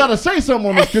to be. You got to say something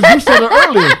on this, because you said it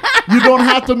earlier. You don't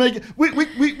have to make it.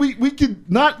 We could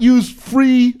not use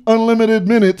free unlimited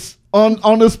minutes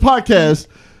on this podcast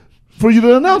for you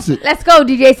to announce it. Let's go,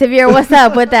 DJ Severe. What's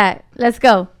up with that? Let's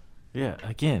go. Yeah,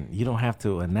 again, you don't have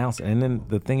to announce it. And then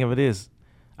the thing of it is,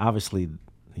 obviously,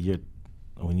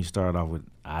 when you start off with,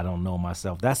 I don't know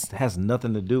myself, that has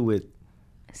nothing to do with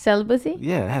celibacy.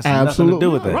 Yeah, it has Absolutely. nothing to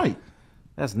do with that. Right.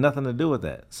 That's nothing to do with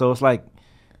that. So it's like,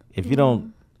 if you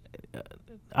don't,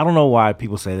 I don't know why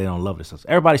people say they don't love themselves.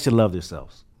 Everybody should love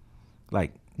themselves.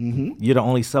 Like, you're the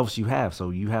only selves you have, so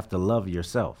you have to love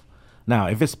yourself. Now,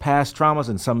 if it's past traumas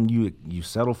and something you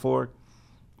settle for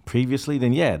previously,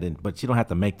 then but you don't have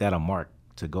to make that a mark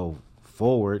to go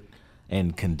forward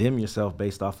and condemn yourself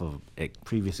based off of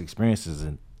previous experiences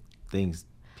and things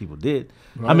people did.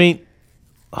 Right. I mean,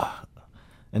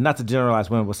 and not to generalize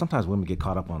women, but sometimes women get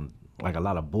caught up on like a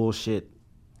lot of bullshit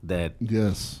that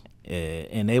Yes.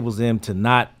 enables them to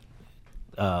not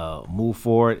move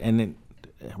forward. And then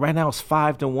right now it's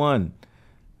 5-1.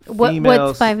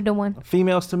 What's 5-1?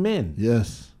 Females to men.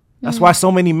 Yes. That's why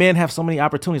so many men have so many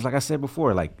opportunities. Like I said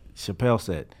before, like Chappelle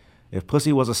said, if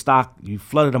pussy was a stock, you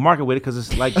flooded the market with it because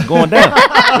it's like going down.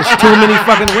 There's too many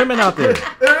fucking women out there.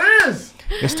 There is.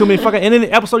 There's too many fucking. And in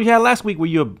the episode you had last week where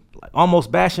you're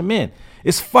almost bashing men,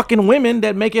 it's fucking women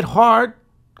that make it hard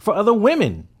for other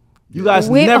women. You guys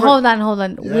never. Hold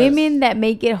on. Yes. Women that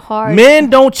make it hard. Men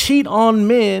don't cheat on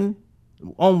women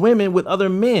with other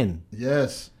men.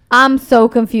 Yes. I'm so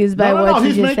confused by what you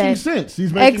he's just making said. sense.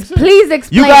 He's making sense. Please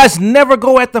explain. You guys never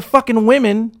go at the fucking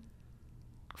women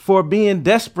for being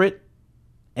desperate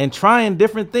and trying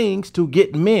different things to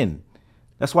get men.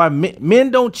 That's why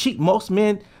men don't cheat. Most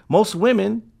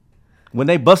women, when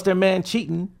they bust their man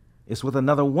cheating, it's with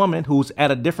another woman who's at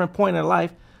a different point in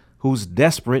life, who's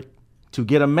desperate to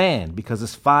get a man because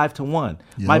it's 5-1.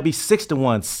 Yep. Might be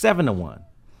 6-1, 7-1.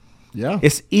 Yeah.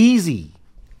 It's easy.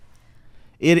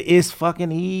 It is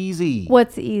fucking easy.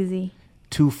 What's easy?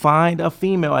 To find a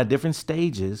female at different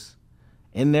stages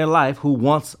in their life who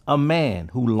wants a man,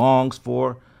 who longs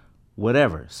for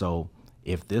whatever. So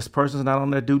if this person's not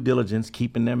on their due diligence,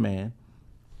 keeping their man,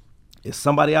 it's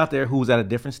somebody out there who's at a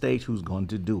different stage who's going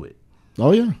to do it.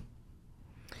 Oh, yeah.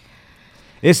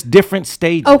 It's different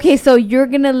stages. Okay, so you're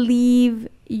going to leave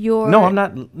your... No, I'm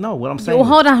not. No, what I'm saying.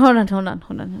 Hold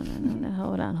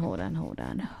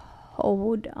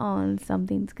on.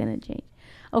 Something's going to change.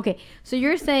 Okay, so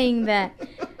you're saying that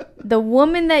the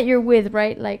woman that you're with,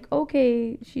 right? Like,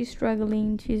 okay, she's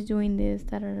struggling. She's doing this.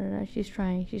 She's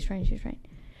trying.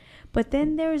 But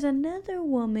then there's another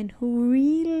woman who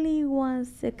really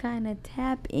wants to kind of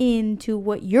tap into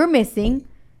what you're missing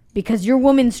because your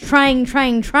woman's trying,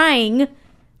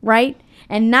 right?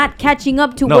 And not catching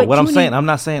up to what I'm you saying, need. I'm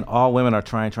not saying all women are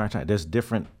trying. There's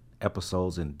different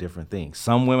episodes and different things.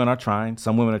 Some women are trying.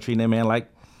 Some women are treating their man like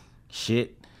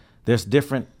shit. There's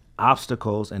different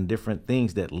obstacles and different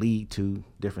things that lead to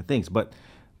different things. But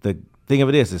the thing of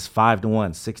it is 5-1,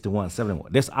 6-1, 7-1.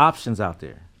 There's options out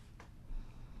there.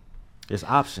 There's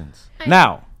options.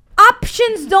 Now,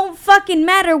 options don't fucking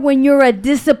matter when you're a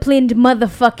disciplined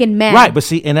motherfucking man. right, but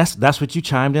see, and that's what you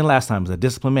chimed in last time, is a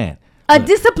disciplined man.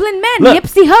 Disciplined man. Look.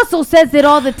 Nipsey Hussle says it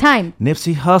all the time.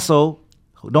 Nipsey Hussle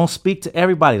don't speak to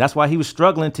everybody. That's why he was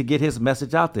struggling to get his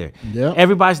message out there. Yep.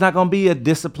 Everybody's not going to be a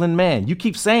disciplined man. You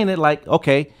keep saying it like,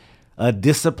 okay, a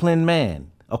disciplined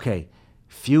man. Okay,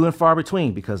 few and far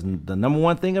between, because the number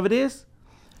one thing of it is,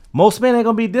 most men ain't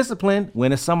going to be disciplined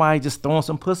when it's somebody just throwing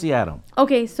some pussy at them.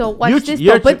 Okay, so watch this Which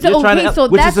so that's what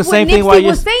Nipsey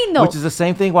was saying, though. Which is the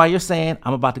same thing while you're saying,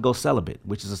 I'm about to go celibate,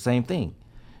 which is the same thing.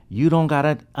 You don't got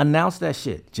to announce that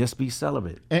shit. Just be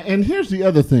celibate. And here's the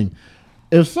other thing.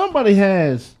 If somebody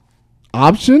has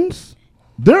options,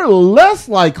 they're less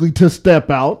likely to step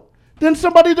out than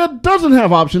somebody that doesn't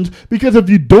have options, because if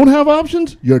you don't have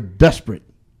options, you're desperate.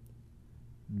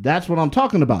 That's what I'm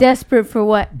talking about. Desperate for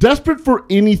what? Desperate for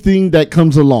anything that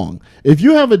comes along. If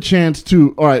you have a chance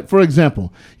to, all right, for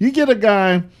example, you get a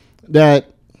guy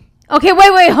that... Okay,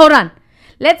 wait, hold on.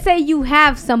 Let's say you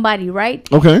have somebody, right?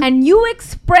 Okay. And you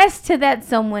express to that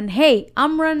someone, hey,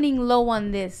 I'm running low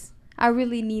on this. I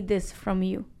really need this from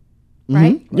you.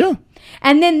 Right? Mm-hmm. Yeah.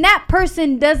 And then that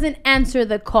person doesn't answer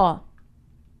the call.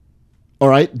 All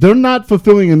right. They're not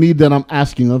fulfilling a need that I'm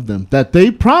asking of them, that they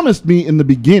promised me in the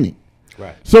beginning.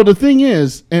 Right. So the thing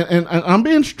is, and I'm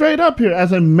being straight up here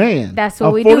as a man. That's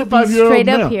what we do. Be 45-year-old straight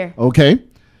male. up here. Okay.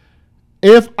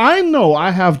 If I know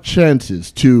I have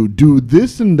chances to do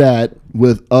this and that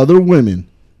with other women,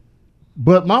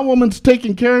 but my woman's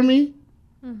taking care of me,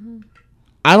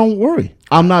 I don't worry.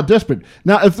 I'm not desperate.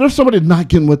 Now, if there's somebody not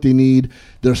getting what they need,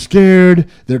 they're scared,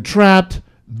 they're trapped,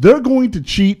 they're going to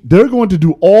cheat, they're going to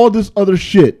do all this other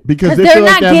shit because they feel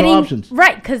like they have no options.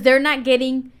 Right, because they're not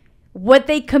getting what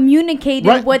they communicated,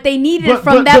 Right. what they needed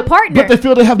from that partner. But they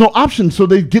feel they have no options, so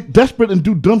they get desperate and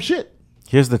do dumb shit.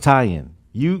 Here's the tie-in.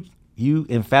 You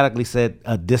emphatically said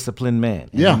a disciplined man.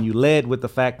 And Yeah. you led with the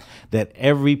fact that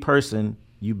every person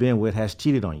you've been with has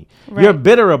cheated on you. Right. You're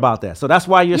bitter about that. So that's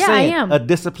why you're Yeah, saying I am. a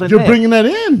disciplined You're man. bringing that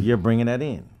in. You're bringing that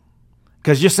in.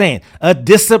 Because you're saying a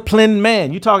disciplined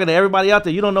man. You're talking to everybody out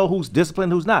there. You don't know who's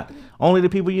disciplined, who's not. Only the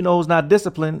people you know who's not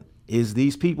disciplined is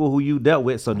these people who you dealt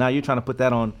with. So now you're trying to put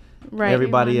that on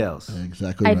everybody else.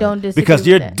 Exactly. I right. don't disagree Because with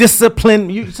you're that.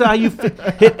 disciplined. You see how you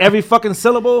hit every fucking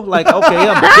syllable? Like, okay,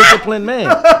 I'm a disciplined man.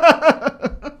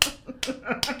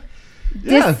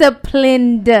 Yeah.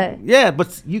 Disciplined. Yeah,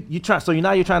 but you're trying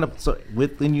to. So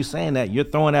within you saying that, you're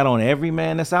throwing that on every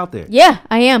man that's out there. Yeah,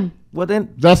 I am. Well,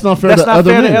 then That's not fair that's to not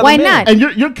other fair to men. other Why men. not? And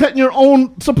you're cutting your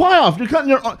own supply off. You're cutting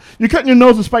your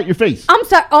nose to spite your face. I'm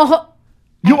sorry. Oh,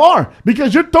 You are,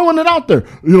 because you're throwing it out there.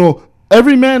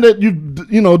 Every man that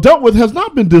you've dealt with has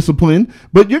not been disciplined,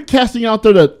 but you're casting out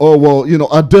there that,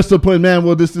 a disciplined man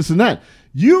will this and that.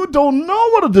 You don't know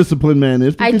what a disciplined man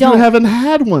is because you don't. haven't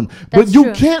had one. But That's you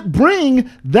true. can't bring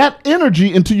that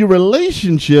energy into your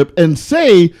relationship and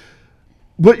say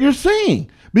what you're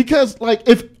saying. Because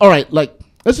let's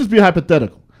just be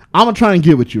hypothetical. I'm gonna try and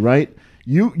get with you, right?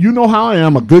 You know how I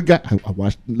am, a good guy. I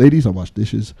wash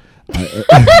dishes.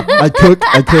 I cook,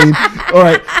 I clean. All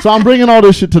right, so I'm bringing all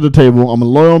this shit to the table. I'm a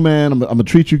loyal man. I'm gonna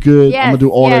treat you good. I'm gonna do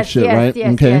all that shit, right?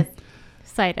 Okay. Yes.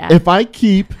 Side ass. If I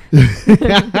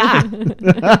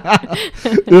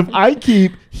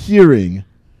keep, hearing,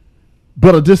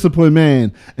 but a disciplined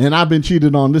man, and I've been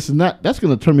cheated on this and that, that's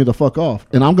gonna turn me the fuck off,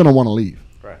 and I'm gonna want to leave.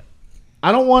 Right.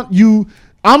 I don't want you.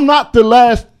 I'm not the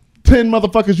last 10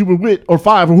 motherfuckers you were with, or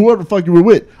 5, or whoever the fuck you were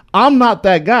with. I'm not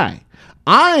that guy.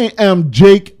 I am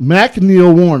Jake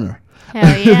McNeil Warner.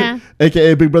 Hell yeah.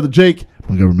 AKA Big Brother Jake,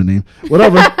 my government name,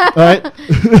 whatever. All right.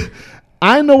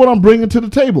 I know what I'm bringing to the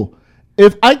table.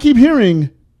 If I keep hearing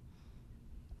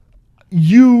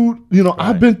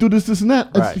I've been through this and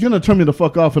that, Right. it's going to turn me the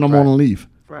fuck off and I'm going to leave.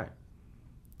 Right.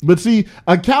 But see,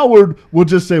 a coward will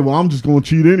just say, well, I'm just going to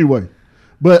cheat anyway.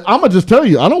 But I'm going to just tell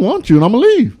you, I don't want you and I'm going to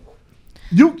leave.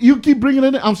 You keep bringing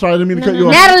it in. I'm sorry, I didn't mean to cut you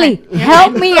off. Natalie,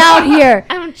 help me out here.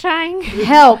 I'm trying.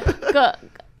 Help. Go.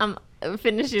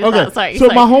 Finish your Okay, thought. Sorry. so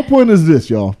my whole point is this,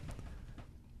 y'all.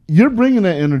 You're bringing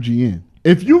that energy in.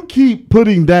 If you keep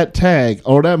putting that tag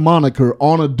or that moniker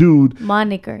on a dude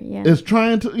Moniker, yeah. is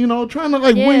trying to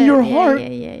win your heart,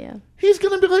 Yeah. he's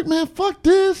going to be like, man, fuck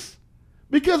this.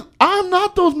 Because I'm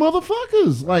not those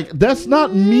motherfuckers. Like, that's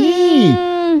not me.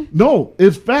 No,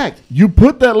 it's fact. You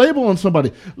put that label on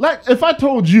somebody. Like, if I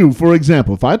told you, for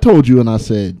example, and I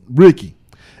said, Ricky,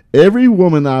 every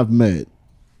woman I've met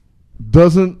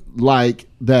doesn't like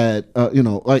that,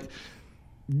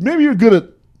 maybe you're good at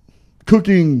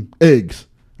cooking eggs.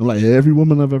 I'm like, every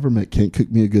woman I've ever met can't cook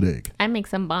me a good egg. I make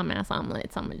some bomb ass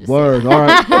omelets. I'm gonna just Word, all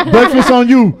right. Breakfast on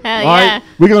you. Hell All yeah. right.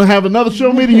 We're going to have another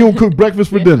show meeting. You'll cook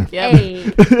breakfast for dinner. Yep.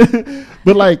 Hey.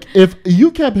 But like, if you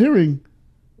kept hearing,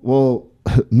 well,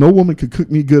 no woman could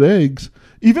cook me good eggs,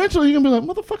 eventually you're going to be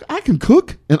like, motherfucker, I can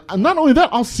cook. And not only that,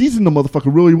 I'll season the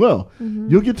motherfucker really well.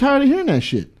 You'll get tired of hearing that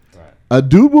shit. Right. A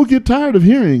dude will get tired of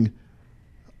hearing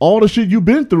all the shit you've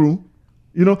been through.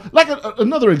 Like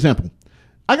another example.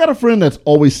 I got a friend that's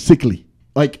always sickly.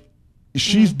 Like,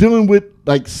 she's dealing with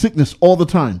like sickness all the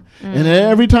time. And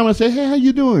every time I say, hey, how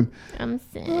you doing? I'm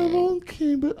sick. I'm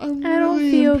okay, but I don't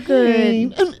really feel in pain.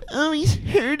 good. I'm always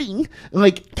hurting.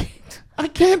 Like, I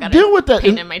can't deal with that. Pain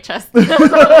And in my chest.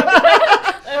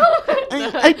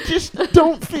 I just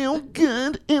don't feel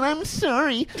good, and I'm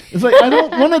sorry. It's like, I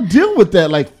don't want to deal with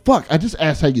that. Like, fuck, I just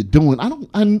asked how you doing.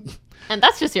 And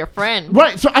that's just your friend.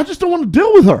 Right, so I just don't want to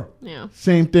deal with her. Yeah.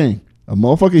 Same thing. A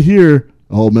motherfucker here,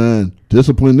 oh man,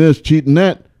 discipline this, cheating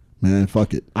that. Man,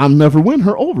 fuck it. I'll never win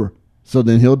her over. So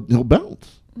then he'll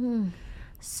bounce.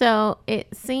 So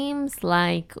it seems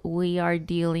like we are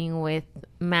dealing with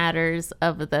matters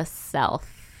of the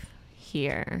self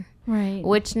here. Right.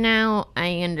 Which now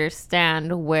I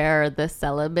understand where the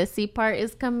celibacy part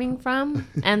is coming from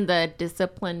and the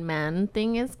disciplined man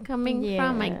thing is coming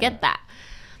from. I Yeah. get that.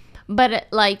 But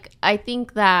I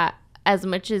think that as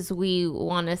much as we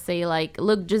want to say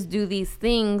look, just do these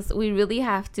things, we really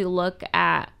have to look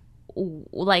at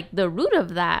the root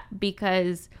of that,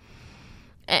 because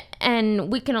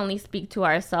and we can only speak to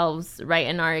ourselves, right?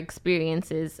 And our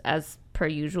experiences, as per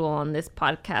usual on this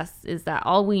podcast, is that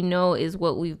all we know is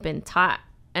what we've been taught.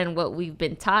 And what we've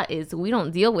been taught is we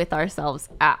don't deal with ourselves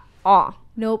at all.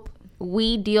 Nope.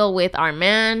 We deal with our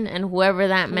man and whoever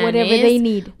that man Whatever is. they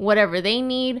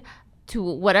need. To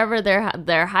whatever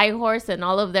their high horse and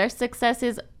all of their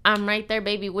successes. I'm right there,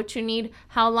 baby. What you need?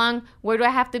 How long? Where do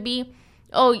I have to be?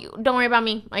 Oh, don't worry about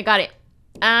me. I got it.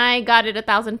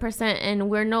 1,000%. And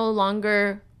we're no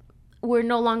longer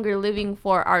living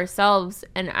for ourselves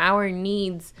and our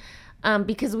needs,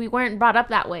 because we weren't brought up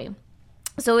that way.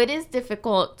 So it is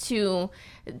difficult to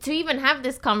even have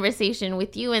this conversation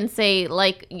with you and say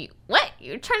what?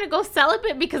 You're trying to go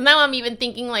celibate? Because now I'm even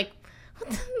thinking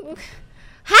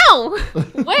how?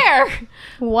 Where?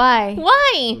 Why?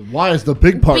 Why? Why is the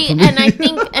big part for me? And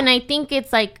I think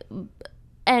it's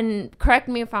and correct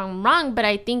me if I'm wrong, but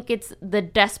I think it's the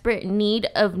desperate need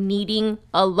of needing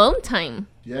alone time.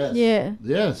 Yes. Yeah.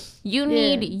 Yes. You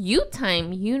need you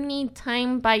time. You need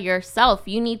time by yourself.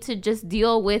 You need to just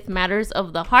deal with matters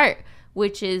of the heart,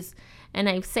 which is, and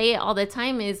I say it all the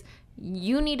time, is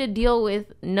you need to deal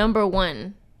with number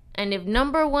one. And if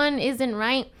number one isn't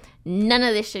right, none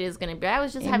of this shit is gonna be. I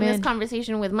was just having this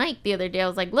conversation with Mike the other day. I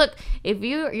was like, look, if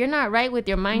you're not right with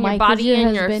your mind, your body,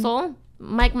 and your soul,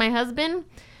 Mike, my husband,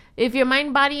 if your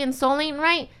mind, body, and soul ain't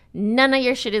right, none of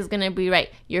your shit is gonna be right.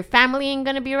 Your family ain't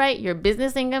gonna be right. Your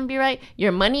business ain't gonna be right.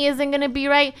 Your money isn't gonna be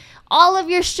right. All of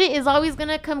your shit is always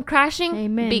gonna come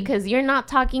crashing because you're not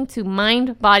talking to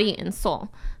mind, body, and soul.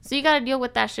 So you gotta deal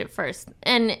with that shit first.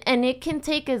 And it can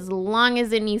take as long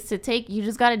as it needs to take. You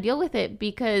just gotta deal with it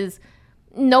because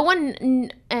no one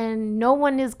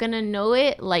is gonna know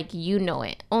it like you know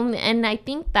it. And I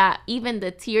think that even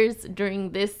the tears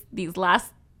during these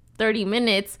last 30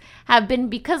 minutes have been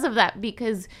because of that,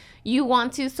 because you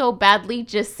want to so badly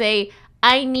just say,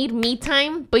 I need me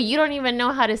time, but you don't even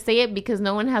know how to say it because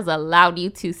no one has allowed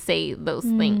you to say those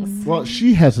things. Well,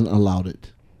 she hasn't allowed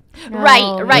it. No.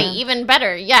 Right. Even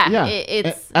better. Yeah.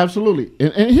 It's absolutely.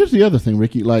 And here's the other thing,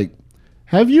 Ricky. Like,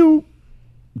 have you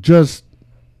just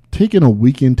taken a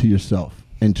weekend to yourself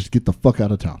and just get the fuck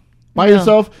out of town by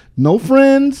yourself? No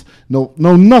friends, no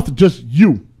nothing, just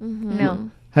you. No.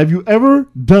 Have you ever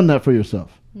done that for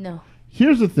yourself? No.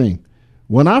 Here's the thing.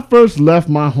 When I first left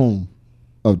my home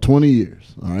of 20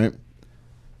 years, all right,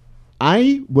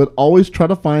 I would always try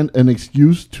to find an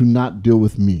excuse to not deal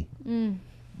with me.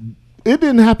 It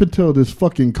didn't happen till this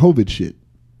fucking COVID shit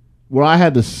where I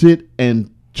had to sit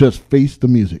and just face the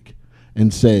music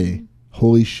and say,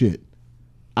 holy shit,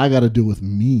 I got to deal with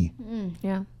me.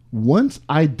 Yeah. Once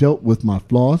I dealt with my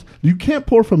flaws, you can't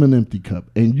pour from an empty cup,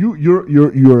 and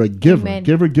you're a giver. Amen.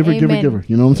 Giver. Amen.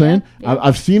 You know what I'm saying? Yeah.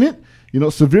 I've seen it. You know,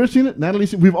 Severe's seen it.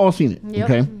 Natalie's seen it. We've all seen it. Yep.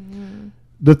 Okay.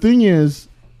 The thing is,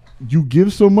 you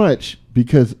give so much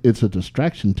because it's a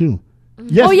distraction too.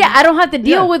 Yes. Oh yeah, I don't have to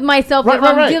deal with myself if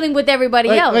I'm dealing with everybody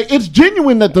else. Like, it's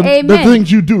genuine that the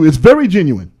things you do. It's very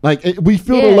genuine. Like we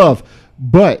feel the love,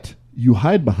 but you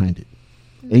hide behind it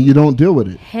and you don't deal with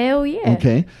it. Hell yeah.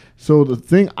 Okay. So the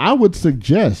thing I would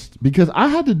suggest, because I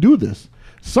had to do this.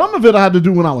 Some of it I had to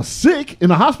do when I was sick in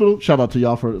the hospital. Shout out to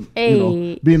y'all for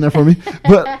being there for me.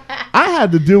 But I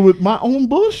had to deal with my own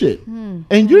bullshit.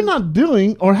 And you're not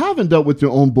dealing or haven't dealt with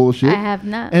your own bullshit. I have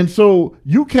not. And so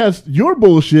you cast your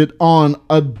bullshit on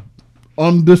a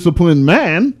undisciplined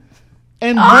man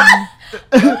and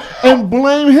and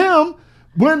blame him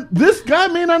when this guy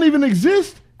may not even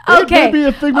exist. It may be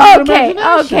a figment of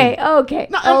imagination. Okay.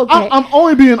 No, I'm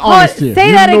only being honest here.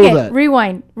 Say that again. That.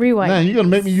 Rewind. Man, you're going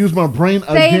to make me use my brain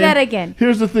again. Say that again.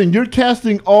 Here's the thing. You're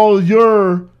casting all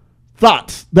your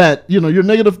thoughts, your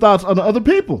negative thoughts on other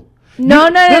people.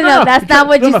 No. That's not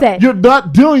what you said. You're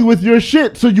not dealing with your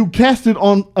shit, so you cast it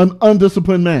on an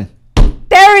undisciplined man.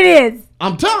 There it is.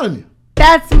 I'm telling you.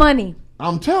 That's money.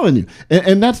 I'm telling you.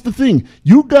 And that's the thing.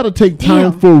 You got to take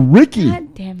time for Ricky.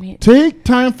 God damn it. Take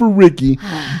time for Ricky.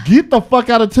 Get the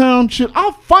fuck out of town. Shit,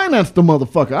 I'll finance the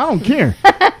motherfucker. I don't care.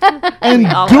 And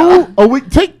do a week.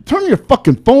 Turn your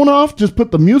fucking phone off. Just put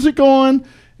the music on.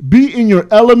 Be in your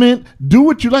element. Do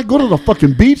what you like. Go to the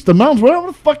fucking beach, the mountains, wherever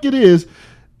the fuck it is.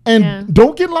 And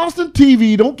don't get lost in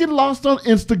TV. Don't get lost on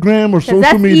Instagram or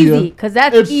social media. Because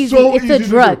that's easy. It's a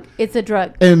drug. It's a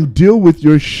drug. And deal with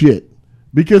your shit.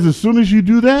 Because as soon as you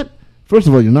do that, first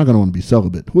of all, you're not going to want to be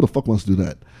celibate. Who the fuck wants to do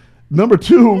that? Number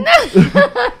two,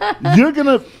 you're going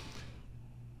to...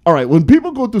 All right, when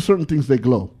people go through certain things, they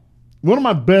glow. One of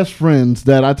my best friends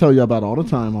that I tell you about all the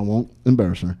time, I won't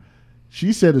embarrass her,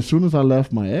 she said as soon as I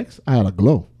left my ex, I had a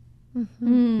glow.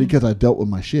 Because I dealt with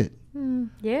my shit.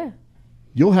 Yeah.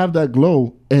 You'll have that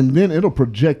glow, and then it'll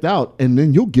project out, and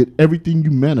then you'll get everything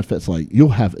you manifest. Like, you'll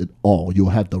have it all.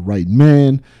 You'll have the right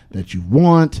man that you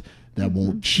want, that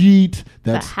won't cheat.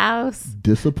 That's the house.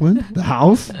 Disciplined. The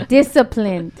house.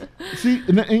 Disciplined. See,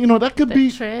 and that could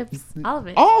be trips. All of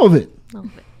it. All of it.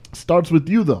 Starts with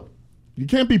you, though. You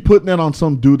can't be putting that on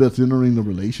some dude that's entering the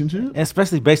relationship.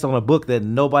 Especially based on a book that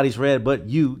nobody's read but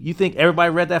you. You think everybody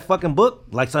read that fucking book?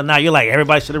 Like, so now you're like,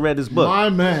 everybody should have read this book. My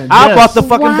man. I bought the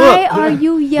fucking book. Why are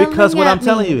you yelling Because what at I'm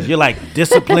telling you is you're like,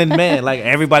 disciplined man. Like,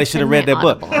 everybody should have read that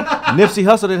book. Nipsey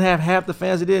Hussle didn't have half the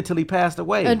fans he did until he passed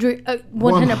away. 100%.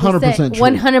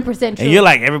 100% true. And you're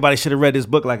like, everybody should have read this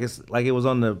book like it was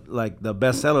on the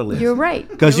bestseller list. You're right.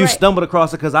 Because you stumbled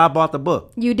across it because I bought the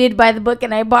book. You did buy the book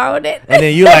and I borrowed it. And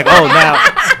then you're like, oh, now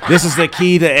this is the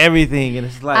key to everything. And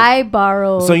it's like, I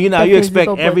borrowed. So you expect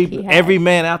every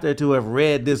man out there to have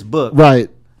read this book. Right.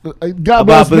 God about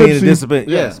bless being a Nipsey. discipline.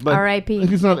 Yes. But R.I.P.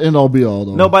 He's not end all be all,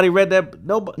 though. Nobody read that.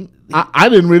 Nobody. I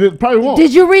didn't read it. Probably won't.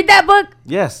 Did you read that book?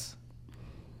 Yes.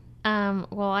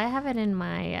 Well, I have it in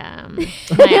my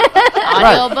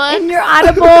audiobook. In your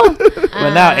Audible.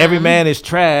 But now every man is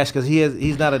trash because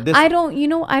he's not a I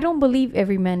don't believe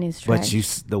every man is trash.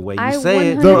 But the way you I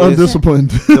say it, They're 100% undisciplined.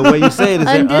 the way you say it is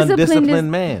an Undisciplined undisciplined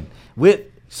is- man.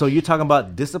 So you're talking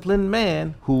about disciplined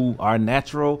men who are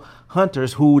natural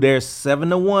hunters, who there's 7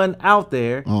 to 1 out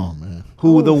there, Oh man.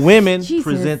 who the women Jesus.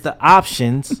 present the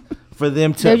options for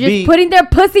them to They're just be. putting their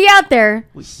pussy out there.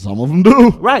 Some of them do.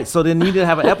 Right. So then you need to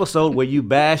have an episode where you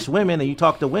bash women and you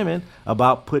talk to women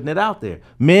about putting it out there.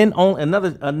 Men only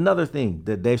another thing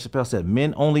that Dave Chappelle said,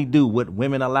 men only do what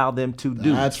women allow them to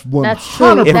do. That's true.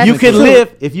 100%. if you could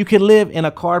true. if you could live in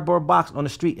a cardboard box on the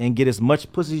street and get as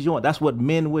much pussy as you want, that's what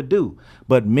men would do.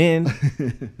 But men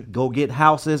go get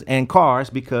houses and cars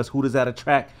because who does that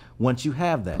attract once you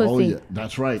have that? Pussy. Oh yeah,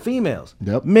 that's right. Females.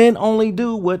 Yep. Men only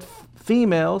do what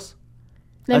females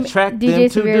attract them DJ to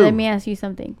Severe, do. let me ask you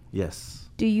something. Yes.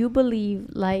 Do you believe,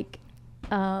 like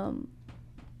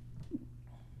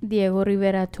Diego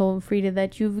Rivera told Frida,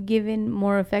 that you've given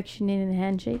more affection in a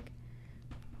handshake?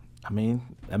 I mean,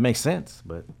 that makes sense,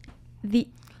 but The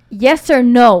yes or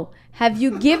no? Have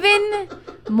you given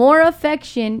more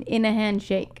affection in a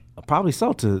handshake? probably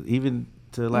so to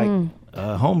like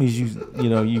homies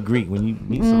you greet when you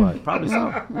meet somebody. Probably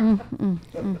so.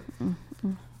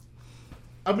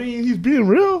 I mean, he's being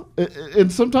real,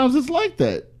 and sometimes it's like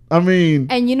that. I mean,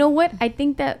 And you know what? I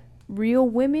think that real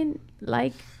women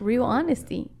like real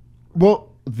honesty. well,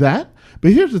 that.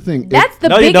 But here's the thing. That's the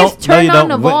No, you biggest don't. No, turn you on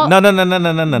don't. of all.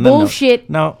 No. Bullshit.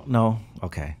 No.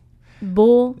 Okay.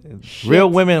 Bullshit. Real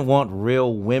women want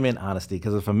real women honesty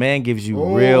because if a man gives you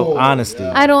real honesty,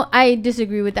 I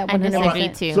disagree with that I 100%.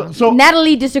 disagree too. So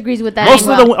Natalie disagrees with that. most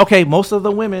as of well. most of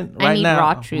the women I right need now,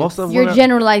 raw truth. most of You're women,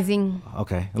 generalizing.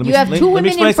 okay. You have two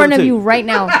women in front of you right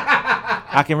now.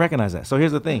 I can recognize that. So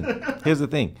here's the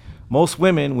thing. Most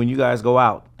women, when you guys go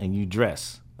out and you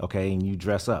dress, okay, and you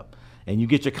dress up, and you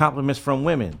get your compliments from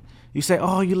women, you say,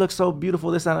 "Oh, you look so beautiful,"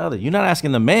 this, that, and the other. You're not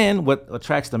asking the man what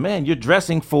attracts the man. You're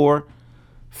dressing for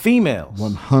females.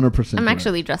 100%. I'm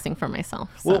actually dressing for myself,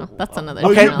 so that's another.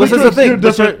 Okay, challenge. but this is the thing. You're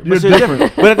different. But you're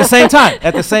different. But at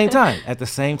the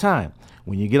same time,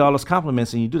 when you get all those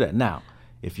compliments and you do that, now,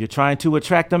 if you're trying to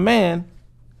attract a man,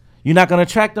 you're not going to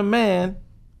attract a man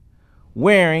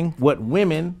wearing what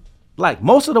women like.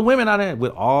 Most of the women out there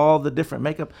with all the different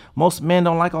makeup, most men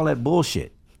don't like all that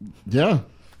bullshit. Yeah.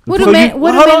 What do So men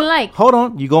hold like? Hold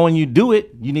on. You go and you do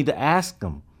it. You need to ask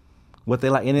them what they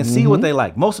like and then see what they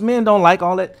like. Most men don't like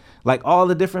all that, like all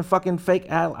the different fucking fake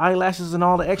eyelashes and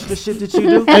all the extra shit that you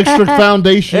do. Extra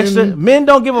foundation. Extra men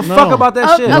don't give a fuck about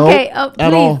that shit. Okay, Nope, please.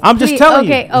 at all. I'm just please. telling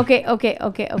you. Okay.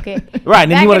 Right,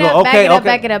 and then you want to go, okay.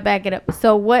 Back it up.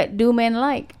 So what do men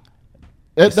like?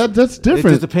 That's It different.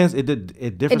 just depends. It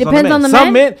differs depends on the on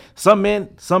man. the man?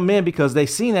 Some men, because they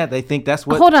seen that, they think that's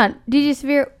what. Hold on, DJ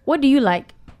Severe, what do you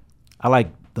like? I like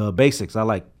the basics. I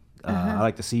like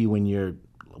to see when you're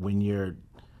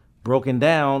broken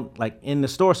down, like in the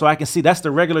store, so I can see that's the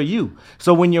regular you.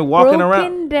 So when you're walking around,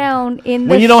 Broken down in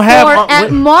the When you don't store have-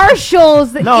 at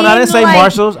Marshalls. no, I didn't say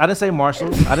Marshalls. I didn't say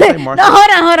Marshalls. I didn't say No, Marshalls.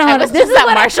 hold on. I was This is just at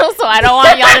what Marshall, so I don't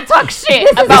want y'all to talk shit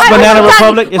is about what It's I Banana was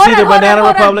Republic. It's Hold either on, hold on, Banana hold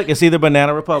on. Republic. It's either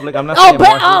Banana Republic. I'm not Oh, saying but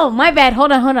Marshalls. my bad.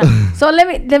 Hold on. So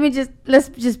let's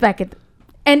just back it.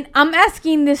 And I'm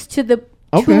asking this to the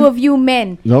Okay. two of you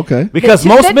men. Okay. Because The-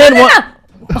 most no, men no, want. no.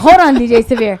 Hold on, DJ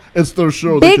Severe. It's their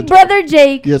show. They Big could- Brother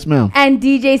Jake Yes, ma'am. and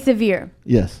DJ Severe.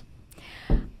 Yes.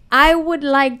 I would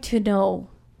like to know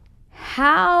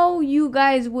how you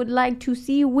guys would like to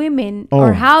see women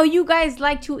or Oh. how you guys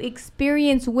like to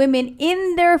experience women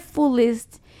in their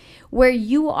fullest, where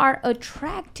you are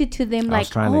attracted to them. I was like,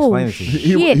 trying to oh explain it to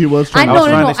you. shit. He was trying I to know,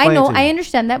 explain no, it to I know, you. I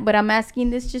understand that, but I'm asking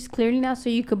this just clearly now, so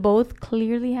you could both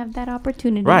clearly have that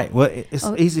opportunity. Right. Well, it's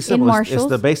Oh, easy, in simple. It's the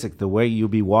Marshalls? basic. The way you'll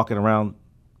be walking around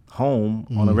home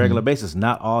on a regular basis,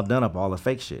 not all done up, all the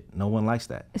fake shit. No one likes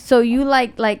that. So you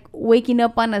like waking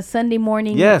up on a Sunday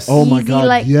morning? Yes. Oh my easy, God.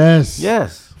 like Yes.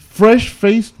 Yes.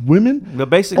 Fresh-faced women. The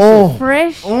basic Oh. shit.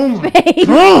 fresh Oh. face.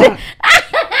 Oh.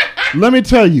 Let me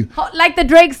tell you. Like the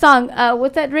Drake song.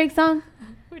 What's that Drake song?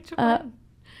 Which one?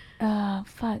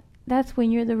 Fuck. That's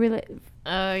when you're the real.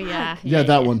 Oh yeah. Yeah,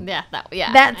 that one. Yeah, that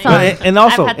That I- song. But, and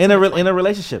also I've had in a some in a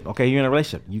relationship, okay, you're in a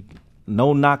relationship. You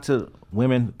no knock to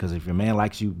women because if your man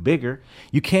likes you bigger,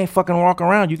 you can't fucking walk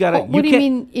around. You gotta. What do you can't-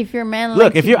 mean if your man? Look,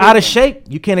 likes if you you're out of bigger? shape,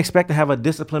 you can't expect to have a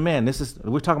disciplined man. This is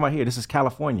we're talking about here. This is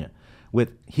California.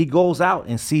 He goes out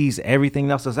and sees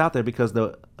everything else that's out there because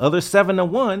the other 7 to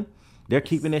 1, they're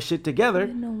keeping their shit together.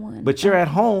 7 to 1. But you're at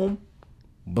home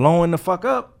blowing the fuck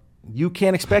up you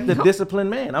can't expect a disciplined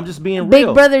man. I'm just being Big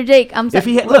real. brother Jake, I'm sorry. If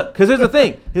he look, because here's the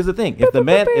thing. If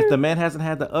the man hasn't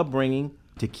had the upbringing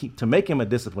to make him a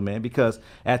disciplined man, because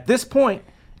at this point,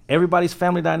 everybody's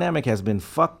family dynamic has been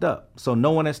fucked up. So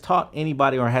no one has taught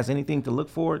anybody or has anything to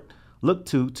look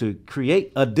to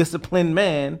create a disciplined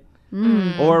man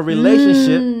or a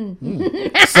relationship.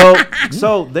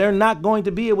 So they're not going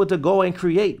to be able to go and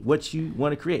create what you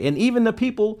want to create. And even the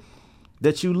people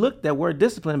that you looked that were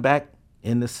disciplined back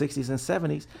in the 60s and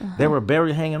 70s, they were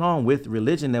barely hanging on with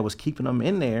religion that was keeping them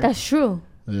in there. That's true.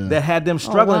 Yeah. That had them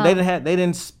struggling. wow. They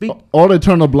didn't speak. Or they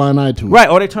turn a blind eye to it. Right,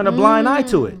 or they turn a blind eye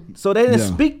to it. So they didn't Yeah.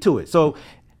 speak to it. So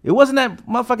it wasn't that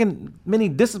motherfucking many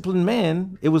disciplined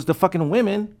men. It was the fucking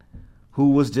women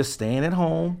who was just staying at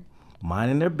home,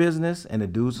 minding their business, and the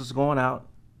dudes was going out,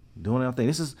 doing their thing.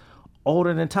 This is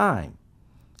older than time.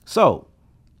 So,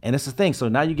 and it's the thing. So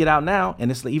now you get out now,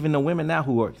 and it's even the women now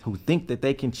who think that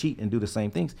they can cheat and do the same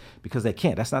things because they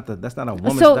can't. That's not a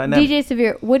woman's So, dynamic. DJ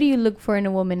Severe, what do you look for in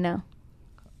a woman now?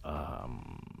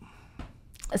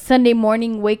 A Sunday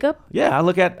morning wake up? Yeah, I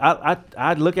look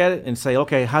at it and say,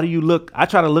 okay, how do you look? I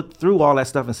try to look through all that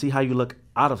stuff and see how you look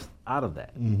out of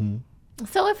that. Mm-hmm.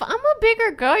 So if I'm a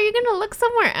bigger girl, you're gonna look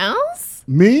somewhere else?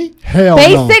 Me? Hell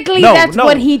Basically, No, that's no,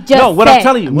 what he just no, what said. I'm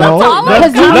telling you. No,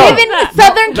 Because you no. live in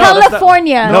Southern that's not-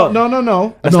 California. no.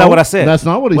 No. That's No, not what I said. That's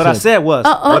not what he What said. I said was.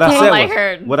 Oh, What okay. I said All I was.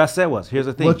 heard. What I said was. Here's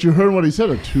the thing. What you heard and what he said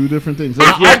are two different things.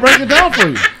 I'll break it down for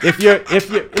you.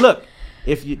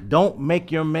 If you don't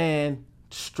make your man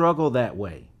struggle that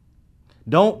way,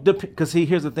 don't because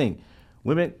here's the thing,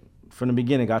 women from the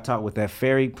beginning got taught with that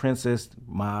fairy princess,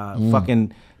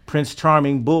 fucking Prince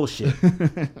Charming bullshit.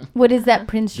 What is that,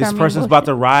 Prince This Charming? person's about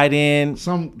to ride in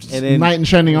Some and then knight in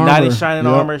shining armor. Knight in shining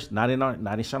Yep. armor, knight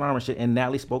in shining armor shit. And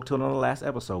Natalie spoke to it on the last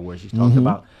episode where she's talking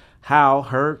about how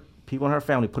her people in her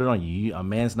family put it on you. A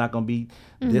man's not gonna be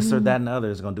this or that and the other.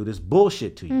 Is gonna do this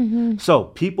bullshit to you. So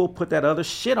people put that other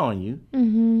shit on you,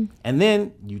 and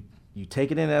then you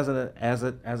take it in as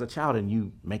a child and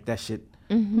you make that shit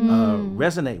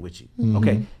resonate with you.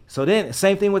 Okay, so then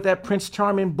same thing with that Prince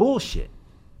Charming bullshit.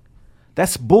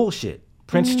 That's bullshit.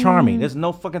 Prince Charming. There's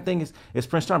no fucking thing is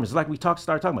Prince Charming. It's like we started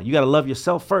talking about. You got to love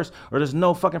yourself first, or there's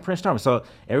no fucking Prince Charming. So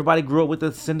everybody grew up with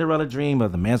the Cinderella dream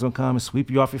of the man's gonna come and sweep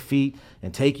you off your feet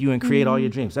and take you and create all your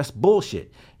dreams. That's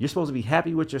bullshit. You're supposed to be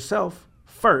happy with yourself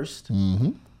first.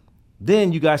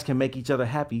 Then you guys can make each other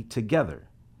happy together.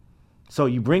 So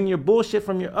you bring your bullshit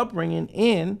from your upbringing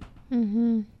in.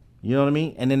 You know what I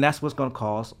mean? And then that's what's gonna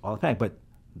cause all the panic. But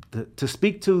to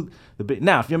speak to the big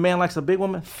now, if your man likes a big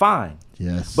woman, fine.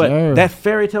 Yes, But sir. that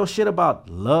fairy tale shit about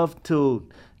love till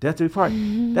death do we part,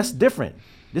 that's different.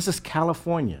 This is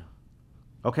California.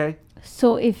 Okay?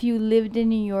 So if you lived in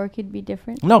New York, it'd be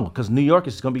different? No, because New York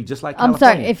is gonna be just like I'm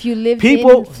California. sorry, if you lived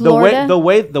People in Florida? the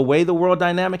way the world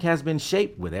dynamic has been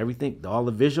shaped with everything, all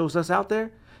the visuals that's out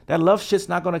there, that love shit's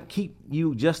not gonna keep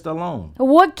you just alone.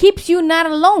 What keeps you not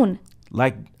alone?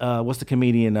 Like what's the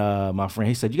comedian my friend,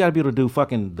 he said you gotta be able to do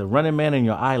fucking the Running Man in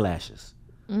your eyelashes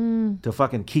to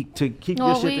fucking keep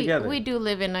your shit together. We do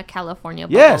live in a California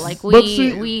bubble. Yes. Like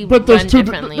there's we run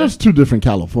differently. there's two different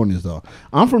Californias though.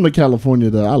 I'm from the California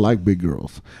that I like big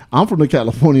girls. I'm from the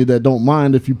California that don't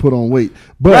mind if you put on weight.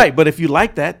 But Right, but if you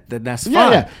like that, then that's fine.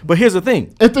 Yeah, yeah. But here's the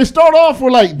thing. if they start off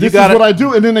with like this gotta- is what I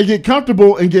do, and then they get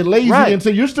comfortable and get lazy Right. and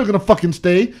say you're still gonna fucking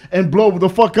stay and blow the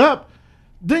fuck up,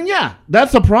 then yeah,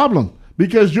 that's a problem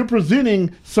because you're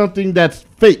presenting something that's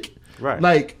fake. Right.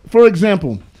 Like for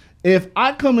example, if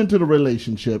I come into the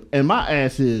relationship and my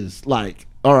ass is like,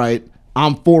 all right,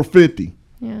 I'm 450.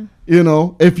 Yeah. You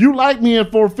know, if you like me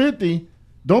at 450,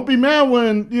 don't be mad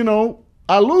when, you know,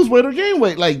 I lose weight or gain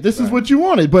weight. Like, this is what you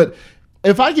wanted. But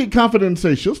if I get confident and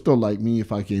say she'll still like me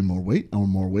if I gain more weight or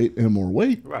more weight and more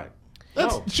weight. Right.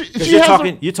 That's, No. she 'Cause has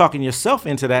a- you're talking yourself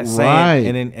into that saying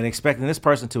Right. and expecting this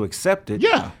person to accept it.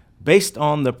 Yeah. Based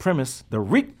on the premise, the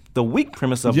weak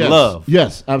premise of yes, love.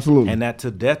 Yes, absolutely. And that to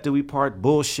death do we part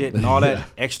bullshit and all that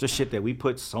extra shit that we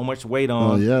put so much weight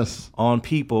on Oh, yes. on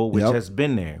people, which Yep. has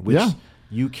been there. Which Yeah.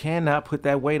 you cannot put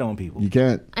that weight on people. You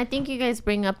can't. I think you guys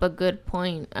bring up a good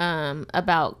point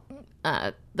about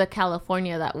the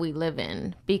California that we live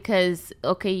in, because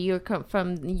okay,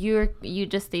 you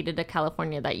just stated the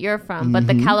California that you're from, but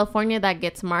the California that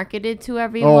gets marketed to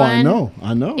everyone Oh,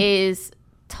 I know. is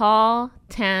tall,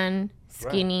 tan,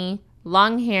 skinny,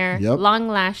 long hair, Yep. long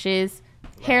lashes,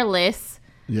 hairless,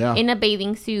 Yeah. in a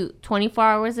bathing suit 24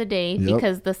 hours a day Yep.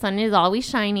 because the sun is always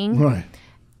shining. Right.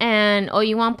 And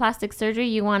you want plastic surgery,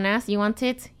 you want ass, you want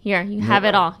tits, here, you have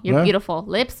it all. You're Right. beautiful.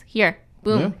 Lips, here,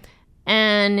 boom. Yeah.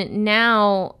 And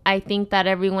now I think that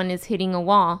everyone is hitting a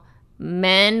wall.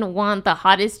 men want the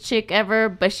hottest chick ever,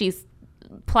 but she's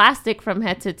plastic from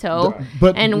head to toe.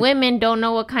 And women don't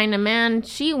know what kind of man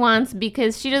she wants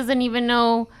because she doesn't even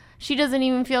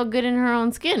feel good in her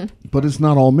own skin. But it's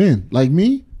not all men. Like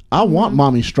me, I want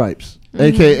mommy stripes,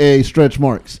 aka stretch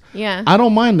marks. Yeah. I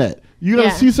don't mind that. You got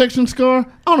a C-section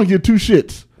scar? I don't give two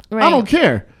shits. Right. I don't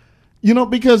care.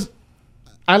 Because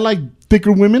I like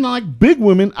thicker women. I like big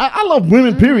women. I love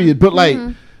women, period. But like,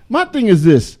 my thing is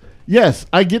this. Yes,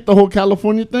 I get the whole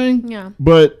California thing. Yeah.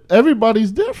 But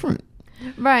everybody's different.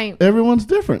 Right. Everyone's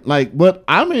different. Like, what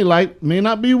I may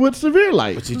not be what Severe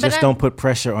like. But you just don't put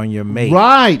pressure on your mate.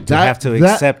 Right. You have to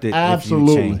accept it.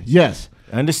 Absolutely. If you change. Yes.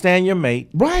 Understand your mate.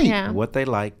 Right. Yeah. What they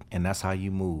like, and that's how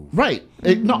you move. Right.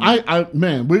 No,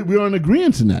 man, we're in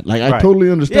agreement in that. Like, I Right. totally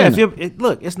understand. Yeah,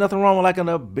 look, it's nothing wrong with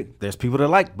liking there's people that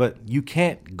like, but you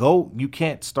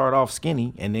can't start off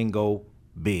skinny and then go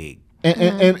big. And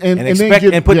expect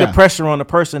then and put the pressure on the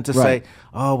person to say,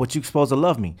 "Oh, but you supposed to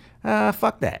love me."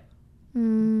 Fuck that.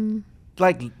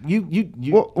 Like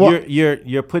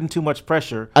you're putting too much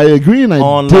pressure. I agree and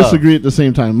I disagree love. at the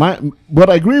same time. What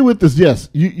I agree with is yes,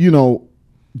 you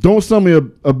don't sell me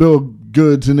a bill of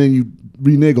goods and then you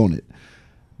renege on it.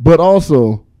 But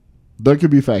also, there could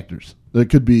be factors. There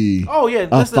could be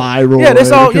a thyroid. Yeah,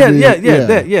 that's all. There's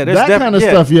That kind of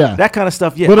stuff. Yeah, that kind of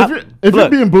stuff. Yeah, but if you're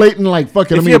being blatant, like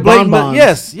fuck it, if you're blatant,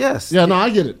 bonbons. Yes. Yeah, no, I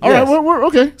get it. All Yes. right, we're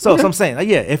okay. So okay. I'm saying,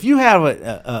 if you have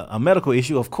a medical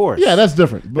issue, of course. Yeah, that's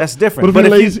different. That's different. But if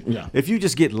you're lazy, if you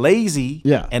just get lazy,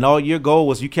 and all your goal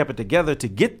was you kept it together to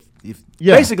get,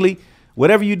 basically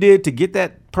whatever you did to get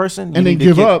that person, and then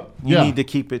give up, you need to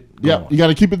keep it going. Yeah, you got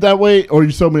to keep it that way, or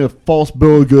you sell me a false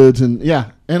bill of goods, and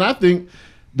I think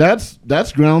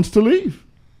that's grounds to leave.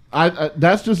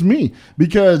 That's just me,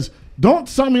 because don't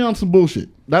sell me on some bullshit.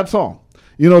 That's all.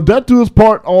 Death to his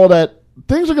part, all that.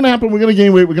 Things are going to happen. We're going to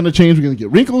gain weight. We're going to change. We're going to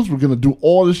get wrinkles. We're going to do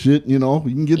all this shit. We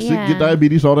can get sick, get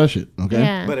diabetes, all that shit. Okay.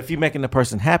 Yeah. But if you're making the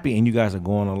person happy and you guys are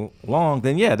going along,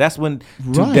 then that's when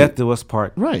death to us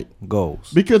part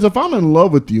goes. Because if I'm in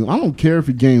love with you, I don't care if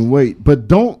you gain weight, but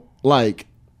don't like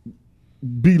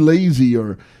be lazy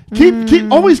or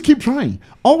always keep trying.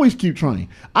 Always keep trying.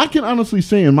 I can honestly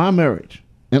say in my marriage,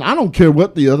 and I don't care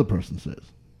what the other person says.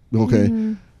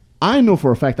 Okay. I know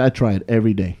for a fact I try it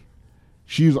every day.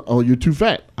 She's, oh, you're too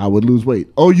fat. I would lose weight.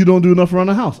 Oh, you don't do enough around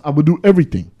the house. I would do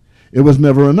everything. It was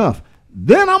never enough.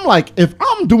 Then I'm like, if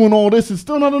I'm doing all this, it's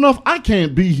still not enough. I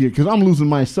can't be here because I'm losing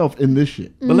myself in this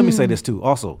shit. But let me say this too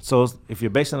also. So if you're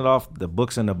basing it off the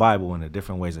books in the Bible and the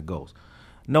different ways it goes,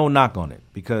 no knock on it.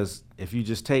 Because if you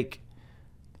just take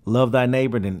love thy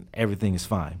neighbor, then everything is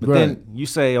fine. But then you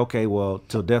say, okay, well,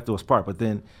 till death do us part. But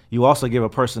then you also give a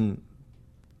person,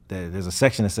 there's a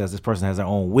section that says this person has their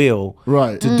own will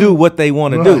to do what they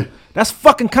want to do. That's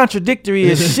fucking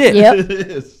contradictory as shit.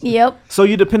 Yep. So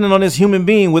you're depending on this human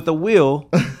being with a will,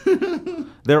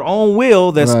 their own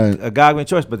will that's a God-given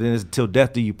choice, but then it's till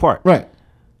death do you part. Right.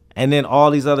 And then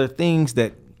all these other things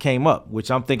that came up,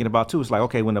 which I'm thinking about too. It's like,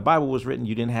 okay, when the Bible was written,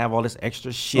 you didn't have all this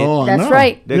extra shit That's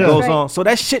right. that goes on. So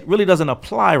that shit really doesn't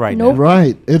apply right now.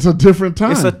 Right. It's a different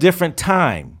time. It's a different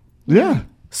time. Yeah.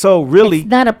 So really, it's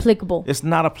not applicable. It's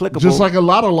not applicable. Just like a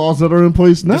lot of laws that are in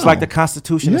place now. Just like the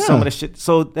Constitution and some of the shit.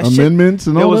 So that amendments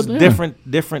shit, and all that. There was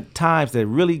different times that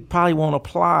really probably won't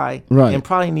apply. Right. And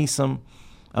probably need some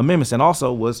amendments. And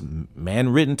also was man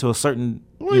written to a certain,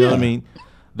 you know what I mean,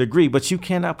 degree. But you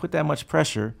cannot put that much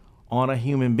pressure on a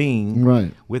human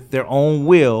being with their own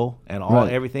will and all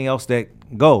everything else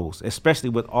that goes, especially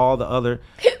with all the other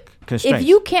constraints. If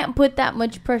you can't put that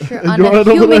much pressure on a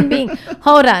human being,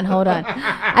 hold on.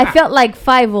 I felt like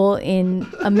Fievel in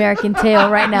American Tail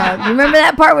right now. You remember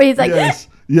that part where he's like,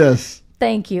 yes.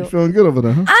 Thank you. You're feeling good over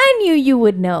there, huh? I knew you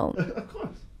would know. Of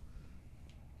course.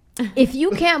 If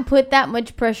you can't put that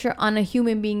much pressure on a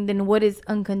human being, then what is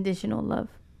unconditional love?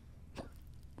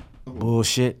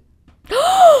 Bullshit.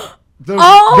 There's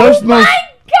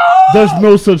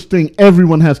no such thing.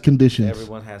 Everyone has conditions.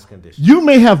 Everyone has conditions. You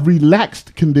may have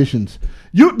relaxed conditions.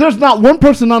 There's not one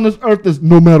person on this earth that's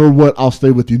no matter what, I'll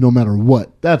stay with you no matter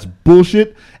what. That's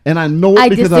bullshit. And I know it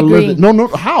because I lived it. No.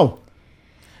 How?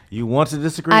 You want to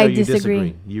disagree or you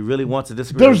disagree? You really want to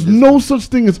disagree? There's no such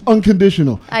thing as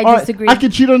unconditional. I disagree. I can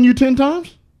cheat on you 10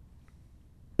 times?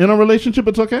 In a relationship,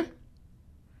 it's okay?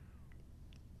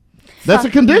 That's a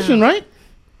condition, right?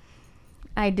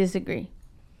 I disagree.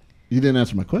 You didn't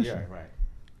answer my question. Yeah, right.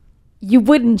 You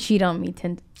wouldn't cheat on me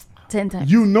 10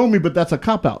 times. You know me, but that's a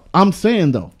cop-out. I'm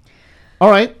saying, though. All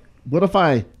right, what if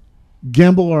I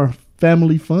gamble our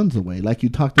family funds away like you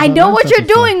talked about? I know what you're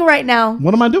doing right now.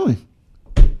 What am I doing?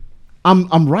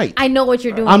 I'm right. I know what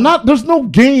you're doing. I'm not. There's no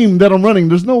game that I'm running.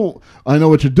 There's no. I know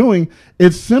what you're doing.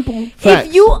 It's simple facts.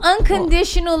 If you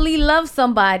unconditionally love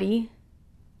somebody,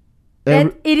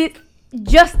 that it is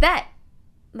just that.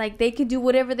 Like they can do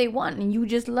whatever they want, and you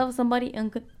just love somebody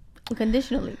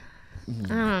unconditionally.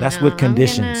 That's with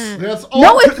conditions. That's all.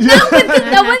 No, it's not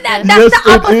with that's Yes,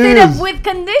 the opposite it of is. with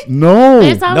conditions. No.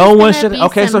 There's always No one gonna should. be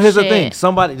Okay, so some here's the shit. thing.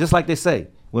 Somebody, just like they say,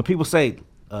 when people say,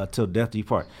 till death do you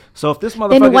part. So if this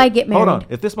motherfucker, Then why get hold on,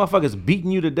 married? if this motherfucker is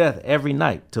beating you to death every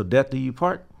night till death do you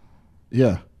part,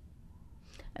 Yeah.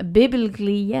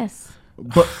 Biblically, yes.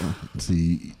 But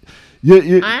see,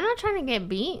 yeah. I'm not trying to get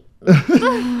beat.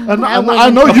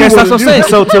 I know you. okay, so that's what I'm wouldn't. saying.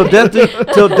 So till death,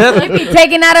 till death, Be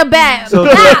taking out a bat. So-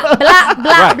 blah, blah,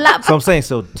 blah, right. blah. So I'm saying,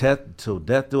 so till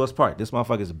death do us part. This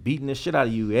motherfucker is beating the shit out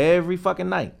of you every fucking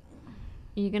night.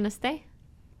 You gonna stay?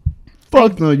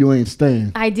 Fuck no, you ain't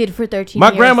staying. I did for 13 My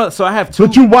years. grandma. So I have two.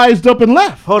 But you wised up and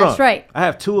left. Hold That's on. right. I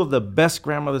have two of the best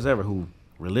grandmothers ever who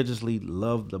religiously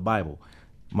love the Bible.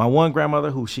 My one grandmother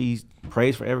who she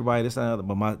prays for everybody, this and that,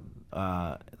 but my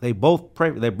they both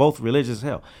pray. They're both religious as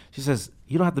hell. She says,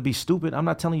 "You don't have to be stupid. I'm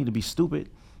not telling you to be stupid.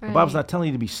 The Bible's Right. not telling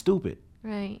you to be stupid.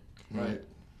 Right. Right.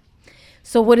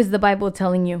 So what is the Bible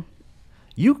telling you?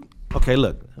 You okay?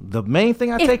 Look, the main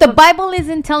thing I If take the from, Bible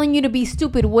isn't telling you to be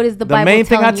stupid, what is the the Bible main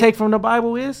thing I telling you? take from the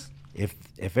Bible is if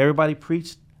everybody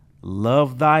preached,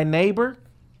 love thy neighbor,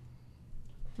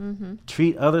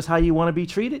 treat others how you want to be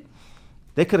treated.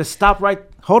 They could have stopped right.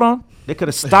 Hold on. They could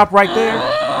have stopped right there,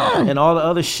 and all the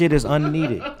other shit is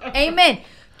unneeded. Amen.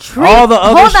 Treat, All the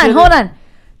other shit hold on.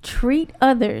 Treat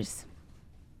others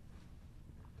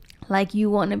like you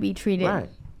want to be treated. Right.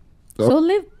 So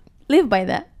live by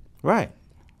that. Right.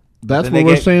 That's Then what they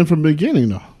we're get- saying from the beginning,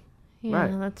 though. Yeah,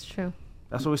 Right. that's true.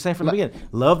 That's what we're saying from the beginning.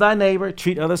 Love thy neighbor,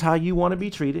 treat others how you want to be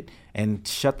treated, and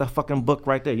shut the fucking book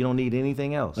right there. You don't need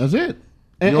anything else. That's it.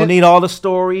 You don't need all the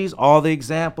stories, all the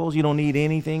examples. You don't need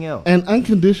anything else. And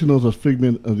unconditional is a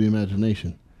figment of the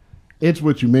imagination. It's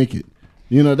what you make it.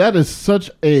 You know, that is such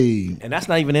a. And that's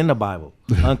not even in the Bible.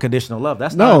 Unconditional love.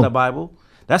 That's No. not in the Bible.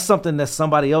 That's something that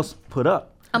somebody else put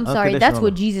up. I'm sorry. That's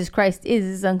what Jesus Christ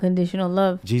is unconditional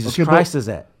love. Jesus Okay, but- Christ is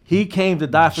that. He came to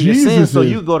die for your Jesus sins so is-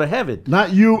 you could go to heaven.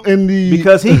 Not you and the.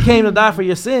 Because he came to die for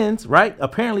your sins, right?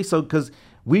 Apparently, so because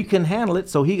we can handle it,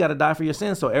 so he got to die for your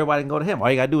sins so everybody can go to heaven. All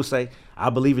you got to do is say, I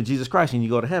believe in Jesus Christ, and you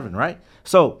go to heaven, right?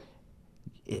 So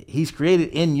he's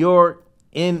created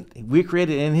we're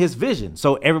created in his vision.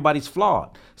 So everybody's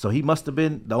flawed. So he must have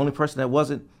been the only person that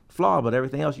wasn't flawed, but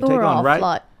everything else you take We're on, all right?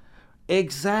 flawed.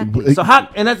 Exactly. So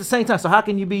and at the same time, so how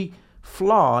can you be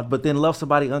flawed but then love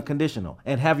somebody unconditional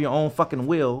and have your own fucking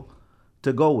will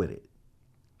to go with it?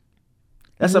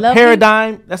 That's a Loving-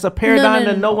 paradigm. That's a paradigm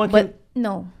that no one can. But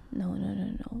no.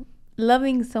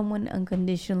 Loving someone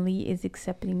unconditionally is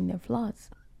accepting their flaws.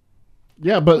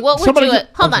 Yeah, but What would somebody. you?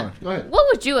 Hold I'm on. sorry. Go ahead. What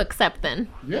would you accept then?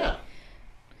 Yeah.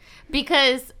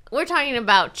 Because we're talking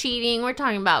about cheating, we're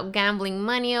talking about gambling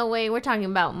money away, we're talking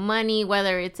about money,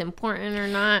 whether it's important or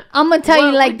not. I'm gonna tell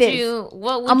you like this.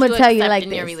 What would I'ma you tell you accept like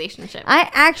in your this. relationship? I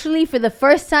actually, for the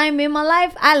first time in my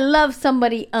life, I love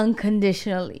somebody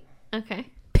unconditionally. Okay.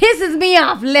 Pisses me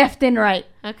off left and right.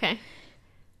 Okay.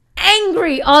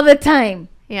 Angry all the time.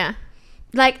 Yeah.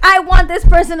 Like I want this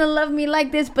person to love me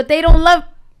like this, but they don't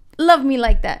love me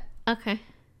like that. Okay.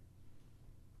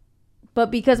 But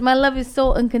because my love is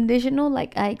so unconditional,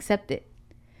 like I accept it.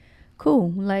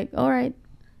 Cool. Like, all right.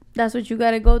 That's what you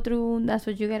gotta go through. That's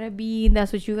what you gotta be.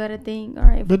 That's what you gotta think. All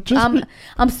right. But just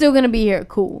I'm still gonna be here.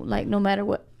 Cool. Like no matter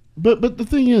what. But the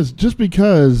thing is, just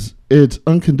because it's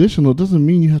unconditional doesn't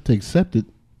mean you have to accept it.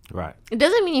 Right. It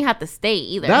doesn't mean you have to stay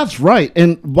either. That's right.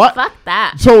 And what? Fuck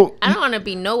that. So I don't want to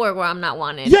be nowhere where I'm not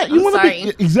wanted. yeah, you I'm want to sorry.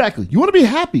 be exactly. You want to be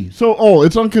happy. So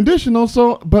it's unconditional.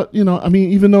 So but you know, I mean,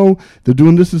 even though they're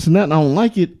doing this and that, and I don't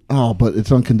like it. Oh, but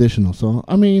it's unconditional. So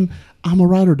I mean, I'm a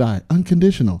ride or die.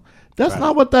 Unconditional. That's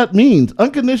not what that means.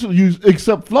 Unconditional. You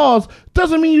accept flaws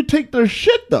doesn't mean you take their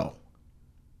shit though.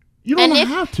 You don't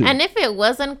have to. And if it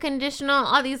was unconditional,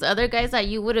 all these other guys that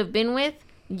you would have been with,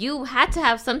 you had to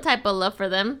have some type of love for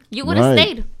them. You would have Right.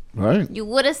 stayed. Right. You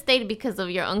would have stayed because of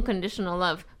your unconditional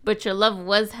love. But your love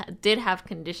did have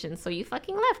conditions. So you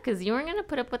fucking left because you weren't going to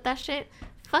put up with that shit.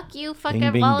 Fuck you. Fuck Bing,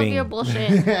 up bing, all bing. of your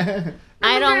bullshit.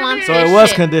 I don't want So this it was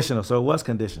shit. conditional. So it was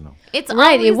conditional. It's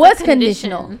Right, it always was a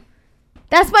conditional. condition.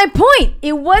 That's my point.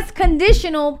 It was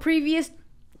conditional previous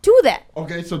to that.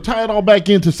 Okay, so tie it all back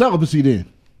into celibacy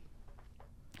then.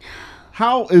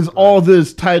 How is all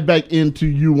this tied back into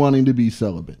you wanting to be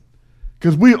celibate?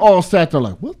 Because we all sat there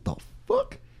like, what the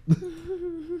fuck?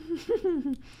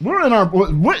 We're in our,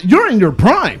 you're in your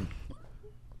prime.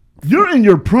 You're in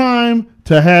your prime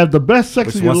to have the best sex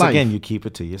Which of your once life. again, you keep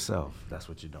it to yourself. That's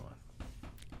what you're doing.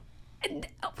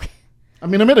 I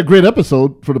mean, I made a great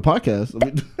episode for the podcast. I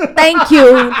mean, Thank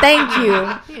you. Thank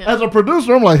you. as a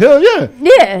producer, I'm like, hell yeah.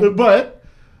 Yeah. But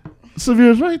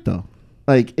Severe is right though.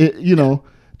 Like it,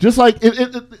 just like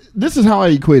this is how I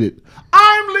equate it.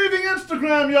 I'm leaving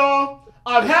Instagram, y'all.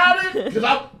 I've had it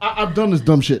because I've done this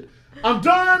dumb shit. I'm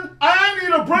done. I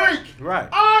need a break. Right.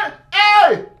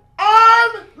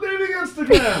 I'm leaving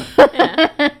Instagram.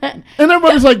 And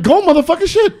everybody's like, go motherfucking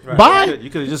shit. Right. Bye. You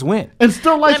could have just went. And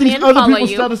still Let liking me other unfollow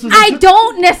people's you. statuses. and I shit.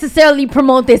 don't necessarily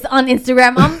promote this on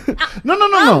Instagram. No.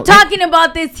 I'm talking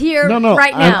about this here No,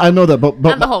 right now. I know that, but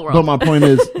Not the whole world. but my point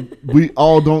is, we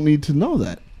all don't need to know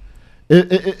that.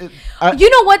 You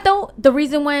know what though? The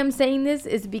reason why I'm saying this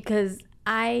is because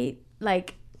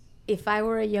if I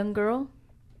were a young girl,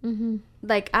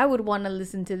 I would want to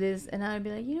listen to this, and I would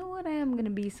be like, you know what? I am gonna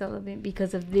be celibate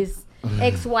because of this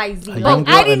XYZ. A young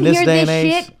girl I didn't in this hear day this and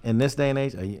age, shit. In this day and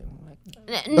age, are you,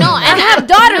 No, I have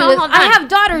daughters. No, hold on. I have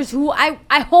daughters who I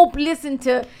hope listen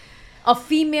to a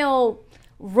female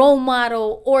role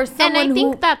model or And someone I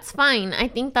think who. that's fine. I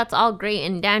think that's all great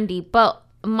and dandy. But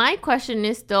my question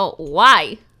is still,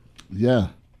 why? Yeah.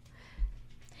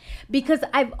 Because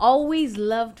I've always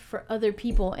loved for other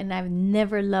people and I've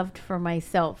never loved for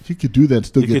myself. You could do that,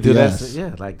 still you get could do the that? ass.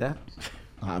 Yeah, like that.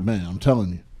 Ah, man, I'm telling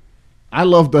you, I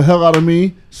love the hell out of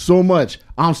me so much.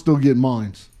 I'm still getting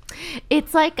mines.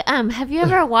 It's like, have you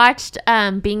ever watched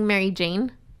Being Mary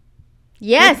Jane?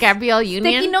 Yes. With Gabrielle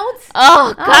Union? Sticky notes?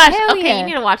 Oh, gosh. hell Okay, yeah. you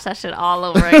need to watch that shit all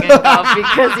over again, though,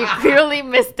 because you clearly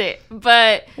missed it.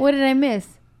 But What did I miss?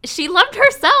 she loved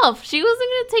herself. She wasn't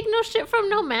going to take no shit from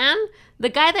no man. The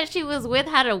guy that she was with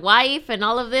had a wife and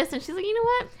all of this, and she's like, you know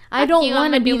what? I Fuck don't you, I'm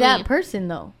want to gonna be do that me. person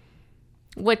though.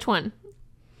 Which one?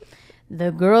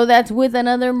 The girl that's with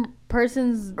another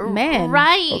person's man.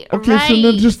 Right. Okay, right. so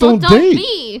then just So don't date.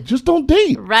 be. Just don't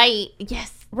date. Right.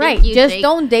 Yes. Right. Thank you, Just Jake.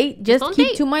 don't date. Just don't keep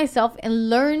date. to myself and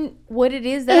learn what it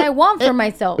is that I want for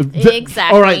myself.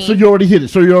 Exactly. All right, so you already hit it.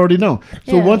 So you already know.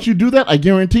 So Yeah. once you do that, I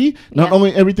guarantee not Yeah.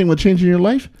 only everything will change in your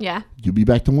life, Yeah. you'll be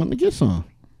back to wanting to get some.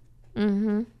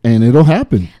 And it'll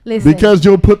happen. Listen, because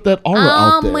you'll put that aura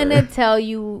out I'm there. gonna tell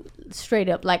you straight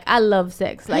up. Like I love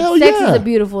sex. Like Hell sex yeah. is a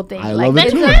beautiful thing. I like love it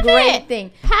it's too. a Have great it.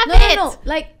 thing. Have no, it. No.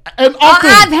 Like And often.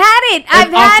 I've had it. I've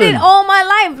And had it often. all my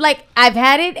life. Like I've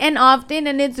had it and often,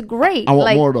 and it's great. I want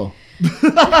like, more though.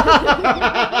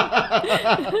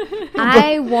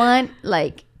 I want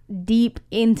like deep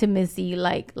intimacy.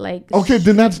 Like Okay,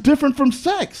 then that's different from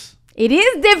sex. it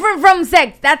is different from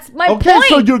sex. That's my Okay, point.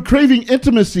 so you're craving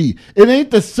intimacy. It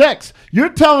ain't the sex. You're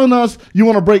telling us you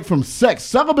want to break from sex.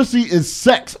 Celibacy is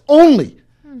sex only.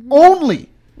 Only.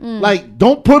 Like,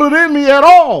 don't put it in me at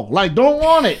all. Like, don't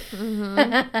want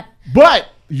it. But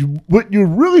what you're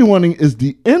really wanting is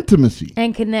the intimacy.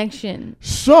 and connection,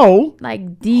 So,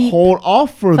 like deep. hold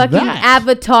off for Fucking that.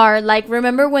 Avatar. Like,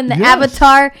 remember when the Yes.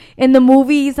 Avatar in the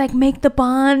movie is like, make the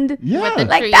bond? Yeah. With the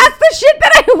Like, Trees. that's the shit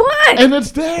that I want. And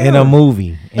it's there. In a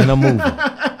movie. In a movie.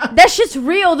 That shit's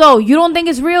real, though. You don't think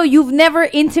it's real? You've never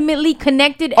intimately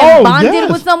connected and bonded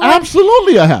yes, with someone?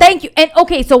 Absolutely, I have. Thank you. And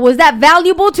okay, so was that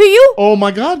valuable to you? Oh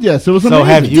my God, yes, it was So amazing.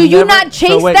 have you Do you never, not chase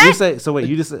so wait, that? You say, so wait,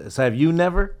 you just so have you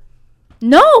never?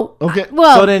 No. Okay.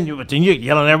 Well, So then you're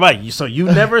yelling at everybody. So you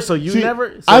never. So you See,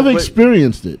 never. So, I've but-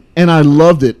 experienced it, and I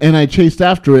loved it, and I chased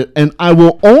after it, and I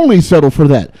will only settle for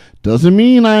that. Doesn't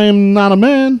mean I am not a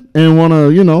man and want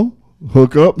to,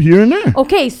 hook up here and there.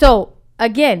 okay, so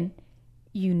again,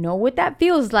 you know what that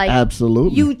feels like.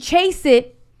 Absolutely. You chase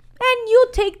it, and you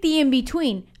take the in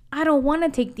between. I don't want to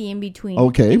take the in between.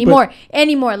 Okay,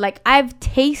 anymore. Like I've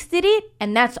tasted it,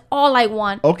 and that's all I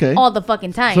want. Okay. all the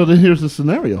fucking time. So then here's the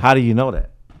scenario. How do you know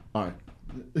that? All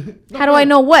right. How do I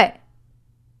know what?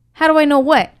 How do I know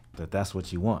what? That's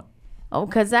what you want. Oh,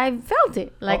 because I felt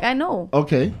it. Like I know.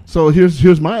 Okay. So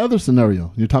here's my other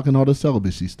scenario. You're talking all this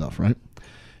celibacy stuff, right?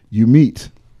 You meet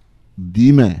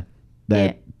the man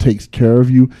that Yeah. takes care of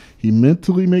you. He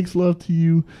mentally makes love to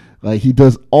you. Like he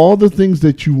does all the things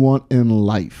that you want in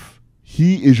life.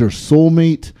 He is your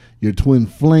soulmate, your twin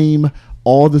flame,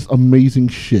 all this amazing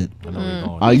shit. I know where you're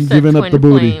going. Are you said giving up twin the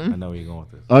booty? flame. I know where you're going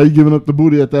with this. Are you giving up the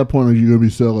booty at that point, or are you gonna be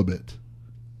celibate?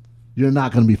 You're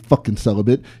not gonna be fucking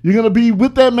celibate. You're gonna be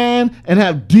with that man and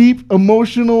have deep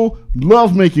emotional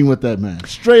love making with that man.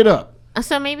 Straight up.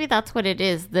 So maybe that's what it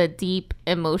is, the deep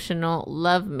emotional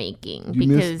love making. You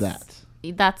because missed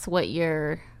that's what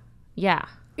you're,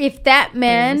 If that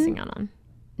missing man out on.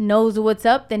 knows what's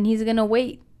up, then he's gonna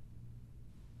wait.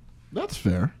 That's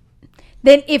fair.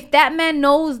 Then if that man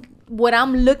knows what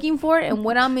I'm looking for and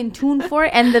what I'm in tune for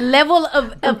and the level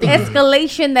of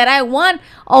escalation that I want,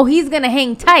 oh, he's gonna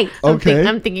hang tight. Okay.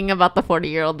 I'm thinking about the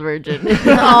 40-year-old virgin.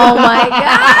 Oh my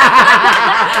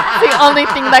god. The only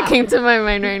thing that came to my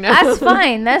mind right now. That's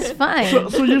fine. That's fine.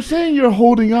 So you're saying you're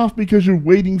holding off because you're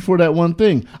waiting for that one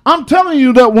thing. I'm telling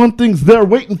you that one thing's there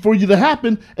waiting for you to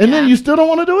happen, and then you still don't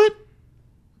want to do it?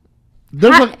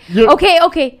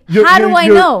 Okay. How do I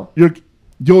know?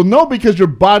 You'll know because your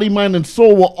body, mind, and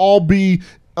soul will all be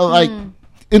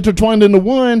intertwined into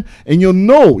one, and you'll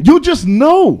know. You'll just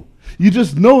know. You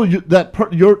just know you'll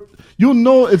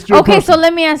know it's your person. So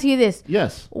let me ask you this.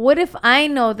 Yes. What if I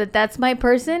know that that's my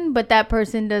person, but that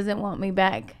person doesn't want me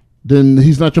back? Then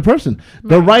he's not your person.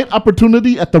 The right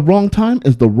opportunity at the wrong time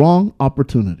is the wrong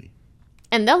opportunity.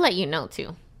 And they'll let you know,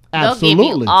 too. Absolutely.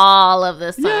 They'll give you all of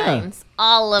the signs. Yeah.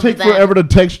 All of them. Take forever to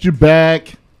text you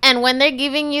back. And when they're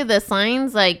giving you the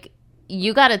signs, like,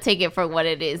 you got to take it for what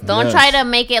it is. Don't try to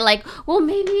make it like, well,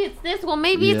 maybe it's this. Well,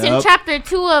 maybe it's in chapter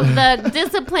 2 of the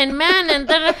Disciplined Man. And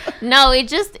no, it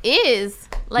just is.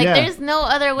 Like, there's no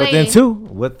other way. But then, too,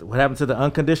 what happened to the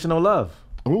unconditional love?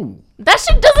 Ooh. That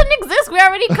shit doesn't exist. We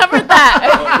already covered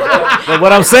that. But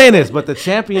what I'm saying is, but the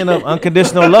champion of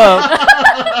unconditional love.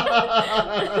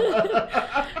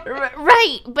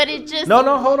 Right, but it just... No,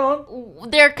 hold on.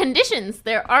 There are conditions.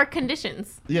 There are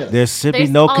conditions. Yes. There should be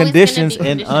no conditions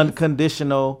in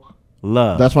unconditional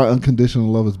love. That's why unconditional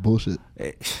love is bullshit.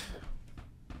 You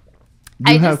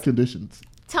have conditions.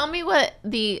 Tell me what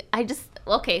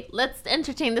okay, let's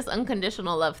entertain this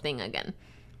unconditional love thing again.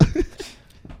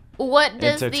 What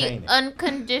does the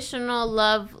unconditional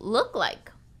love look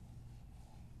like?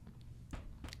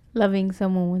 Loving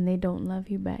someone when they don't love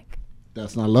you back.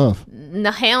 That's not love.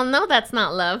 No, hell no, that's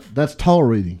not love. That's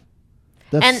tolerating.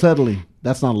 That's settling.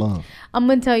 That's not love. I'm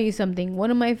going to tell you something.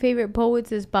 One of my favorite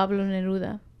poets is Pablo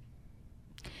Neruda.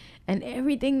 And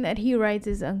everything that he writes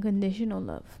is unconditional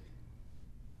love.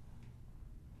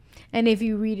 And if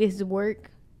you read his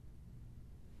work,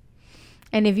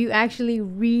 and if you actually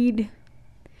read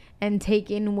and take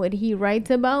in what he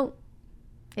writes about,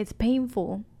 it's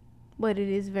painful, but it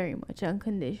is very much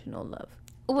unconditional love.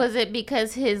 Was it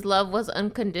because his love was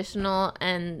unconditional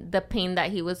and the pain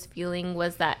that he was feeling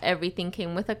was that everything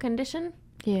came with a condition?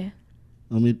 Yeah.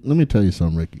 Let me tell you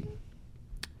something, Ricky.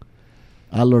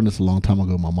 I learned this a long time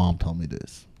ago. My mom told me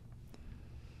this.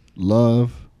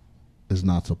 Love is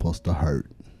not supposed to hurt.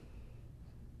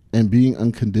 And being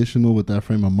unconditional with that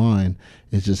frame of mind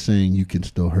is just saying you can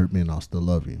still hurt me and I'll still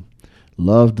love you.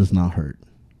 Love does not hurt.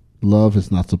 Love is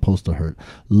not supposed to hurt.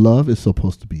 Love is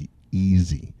supposed to be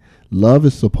easy. Love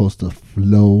is supposed to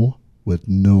flow with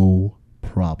no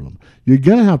problem. You're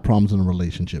going to have problems in a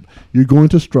relationship. You're going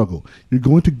to struggle. You're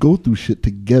going to go through shit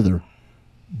together.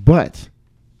 But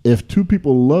if two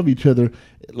people love each other,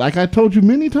 like I told you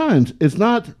many times, it's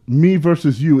not me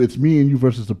versus you. It's me and you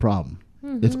versus the problem.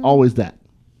 Mm-hmm. It's always that.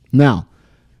 Now,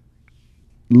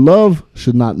 love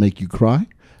should not make you cry.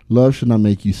 Love should not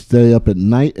make you stay up at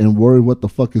night and worry what the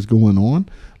fuck is going on.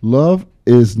 Love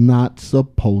is not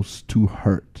supposed to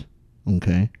hurt.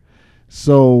 Okay?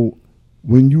 So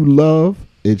when you love,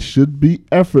 it should be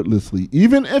effortlessly.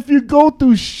 Even if you go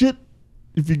through shit,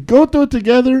 if you go through it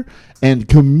together and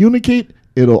communicate,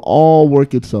 it'll all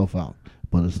work itself out.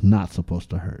 But it's not supposed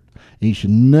to hurt. And you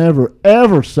should never,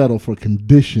 ever settle for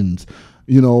conditions,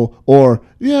 or,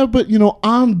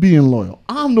 I'm being loyal.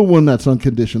 I'm the one that's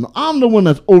unconditional. I'm the one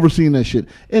that's overseeing that shit.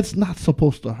 It's not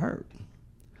supposed to hurt.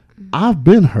 I've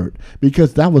been hurt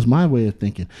because that was my way of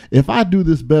thinking. If I do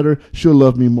this better, she'll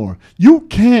love me more. You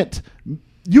can't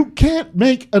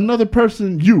make another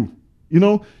person you.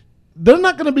 They're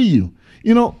not going to be you.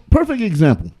 Perfect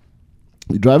example.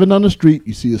 You're driving down the street,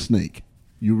 you see a snake.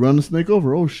 You run the snake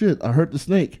over. Oh, shit, I hurt the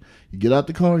snake. You get out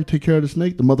the car, you take care of the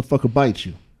snake, the motherfucker bites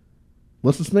you.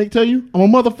 What's the snake tell you? I'm a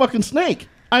motherfucking snake.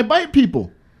 I bite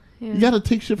people. Yeah. You got to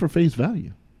take shit for face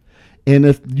value. And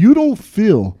if you don't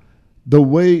feel the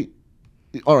way,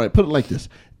 all right, put it like this.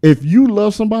 If you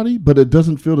love somebody, but it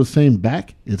doesn't feel the same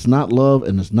back, it's not love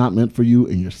and it's not meant for you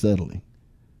and you're settling.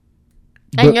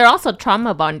 And you're also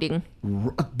trauma bonding.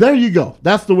 There you go.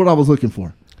 That's the word I was looking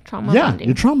for. Trauma bonding. Yeah,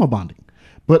 you're trauma bonding.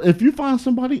 But if you find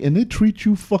somebody and they treat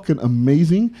you fucking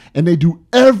amazing and they do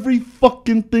every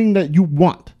fucking thing that you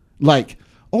want, like,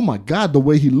 oh my God, the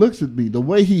way he looks at me, the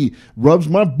way he rubs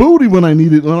my booty when I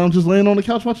need it, when I'm just laying on the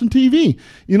couch watching TV,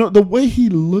 the way he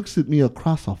looks at me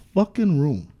across a fucking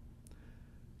room,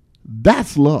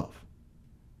 that's love.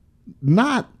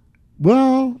 Not,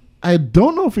 well, I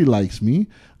don't know if he likes me,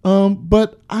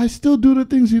 but I still do the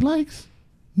things he likes.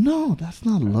 No, that's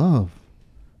not love.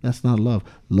 That's not love.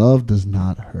 Love does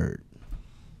not hurt.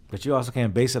 But you also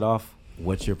can't base it off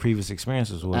what your previous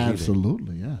experiences was.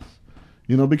 Absolutely, yes.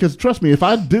 You know, because trust me, if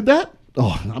I did that,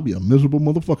 I'd be a miserable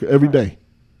motherfucker every day.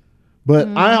 But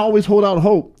I always hold out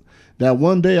hope that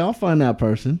one day I'll find that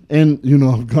person. And, you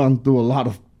know, I've gone through a lot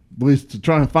of ways to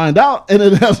try and find out, and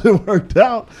it hasn't worked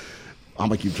out. I'm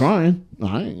going to keep trying,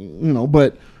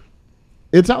 but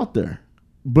it's out there.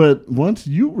 But once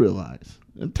you realize,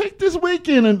 and take this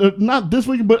weekend, and not this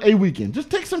weekend, but a weekend, just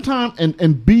take some time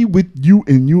and be with you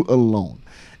and you alone.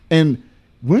 And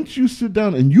once you sit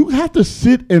down, and you have to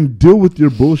sit and deal with your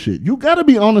bullshit, you got to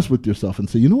be honest with yourself and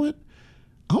say, you know what?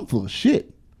 I'm full of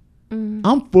shit.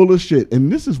 I'm full of shit.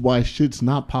 And this is why shit's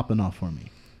not popping off for me.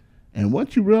 And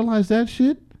once you realize that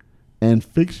shit and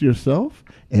fix yourself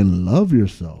and love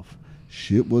yourself,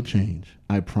 shit will change.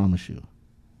 I promise you.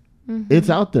 It's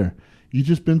out there. You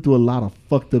just been through a lot of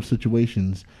fucked up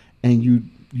situations, and you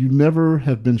never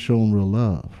have been shown real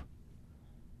love.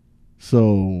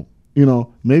 So,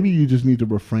 maybe you just need to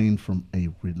refrain from a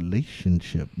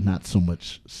relationship, not so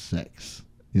much sex.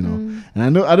 And I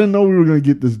didn't know we were gonna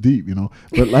get this deep,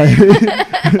 but like,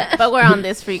 but we're on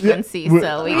this frequency,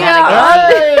 so we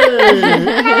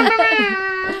gotta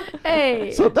go.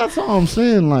 Hey. So that's all I'm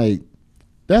saying. Like,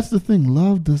 that's the thing.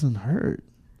 Love doesn't hurt.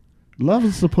 Love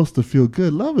is supposed to feel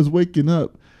good. Love is waking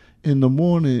up in the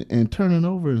morning and turning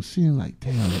over and seeing like,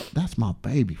 damn, that's my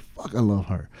baby. Fuck, I love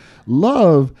her.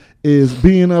 Love is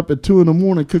being up at 2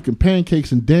 a.m. cooking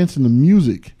pancakes and dancing to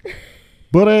music.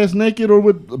 Butt ass naked or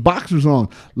with boxers on.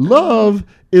 Love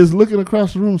is looking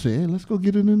across the room and saying, hey, let's go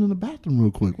get it in the bathroom real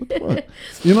quick. What the fuck?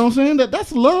 You know what I'm saying?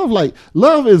 That's love. Like,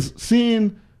 love is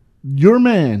seeing your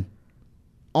man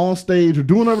on stage or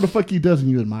doing whatever the fuck he does, and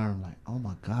you admire him like, oh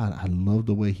my God, I love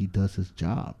the way he does his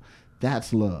job.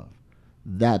 That's love.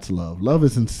 That's love. Love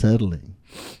isn't settling.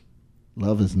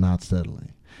 Love is not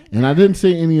settling. And I didn't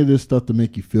say any of this stuff to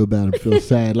make you feel bad or feel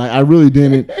sad. Like, I really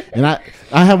didn't. And I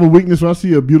have a weakness when I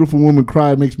see a beautiful woman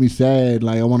cry, it makes me sad.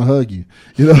 Like, I want to hug you.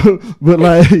 But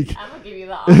like, I'm gonna give you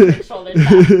the opposite shoulder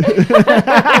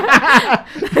tap.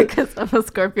 Because I'm a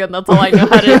Scorpio and that's all I know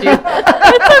how to do.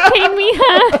 It's okay,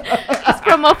 mija. Just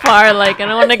from afar, like, I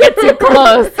don't want to get too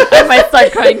close. I might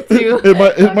start crying too. It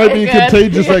might be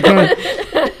contagious, like crying.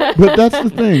 But that's the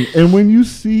thing. And when you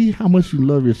see how much you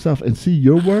love yourself and see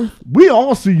your worth, we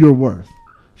all see your worth.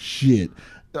 Shit.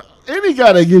 Any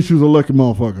guy that gets you's a lucky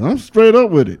motherfucker. I'm straight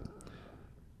up with it.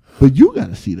 But you got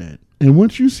to see that. And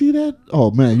once you see that,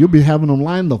 oh, man, you'll be having them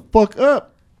line the fuck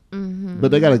up.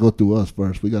 But they got to go through us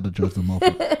first. We got to judge them off.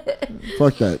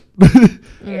 Fuck that.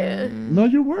 Yeah. Know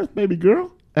your worth, baby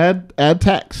girl. Add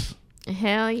tax.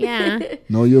 Hell yeah.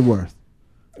 Know your worth.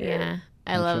 Yeah.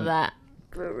 I love that.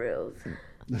 For reals.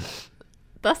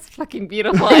 That's fucking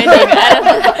beautiful ending.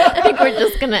 I think we're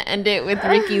just gonna end it with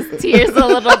Ricky's tears a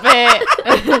little bit.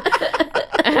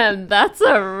 And that's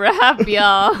a wrap,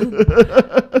 y'all.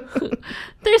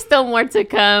 There's still more to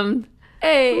come.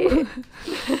 Hey.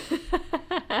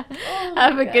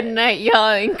 Have a good night,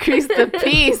 y'all. Increase the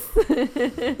peace.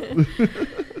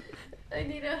 I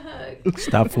need a hug.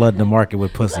 Stop flooding the market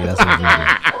with pussy. That's what it is.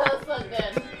 Oh, so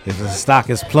good. If the stock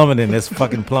is plummeting, it's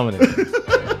fucking plummeting.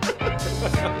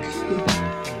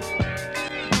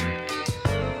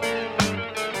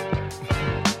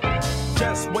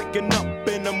 Just waking up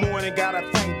in the morning, gotta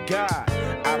thank God.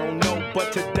 I don't know,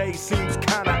 but today seems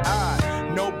kinda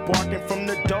odd. No barking from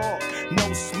the dog,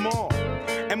 no small.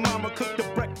 And mama cooked the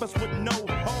breakfast with no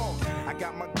hog. I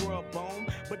got my grub on,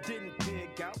 but didn't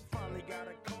pig out.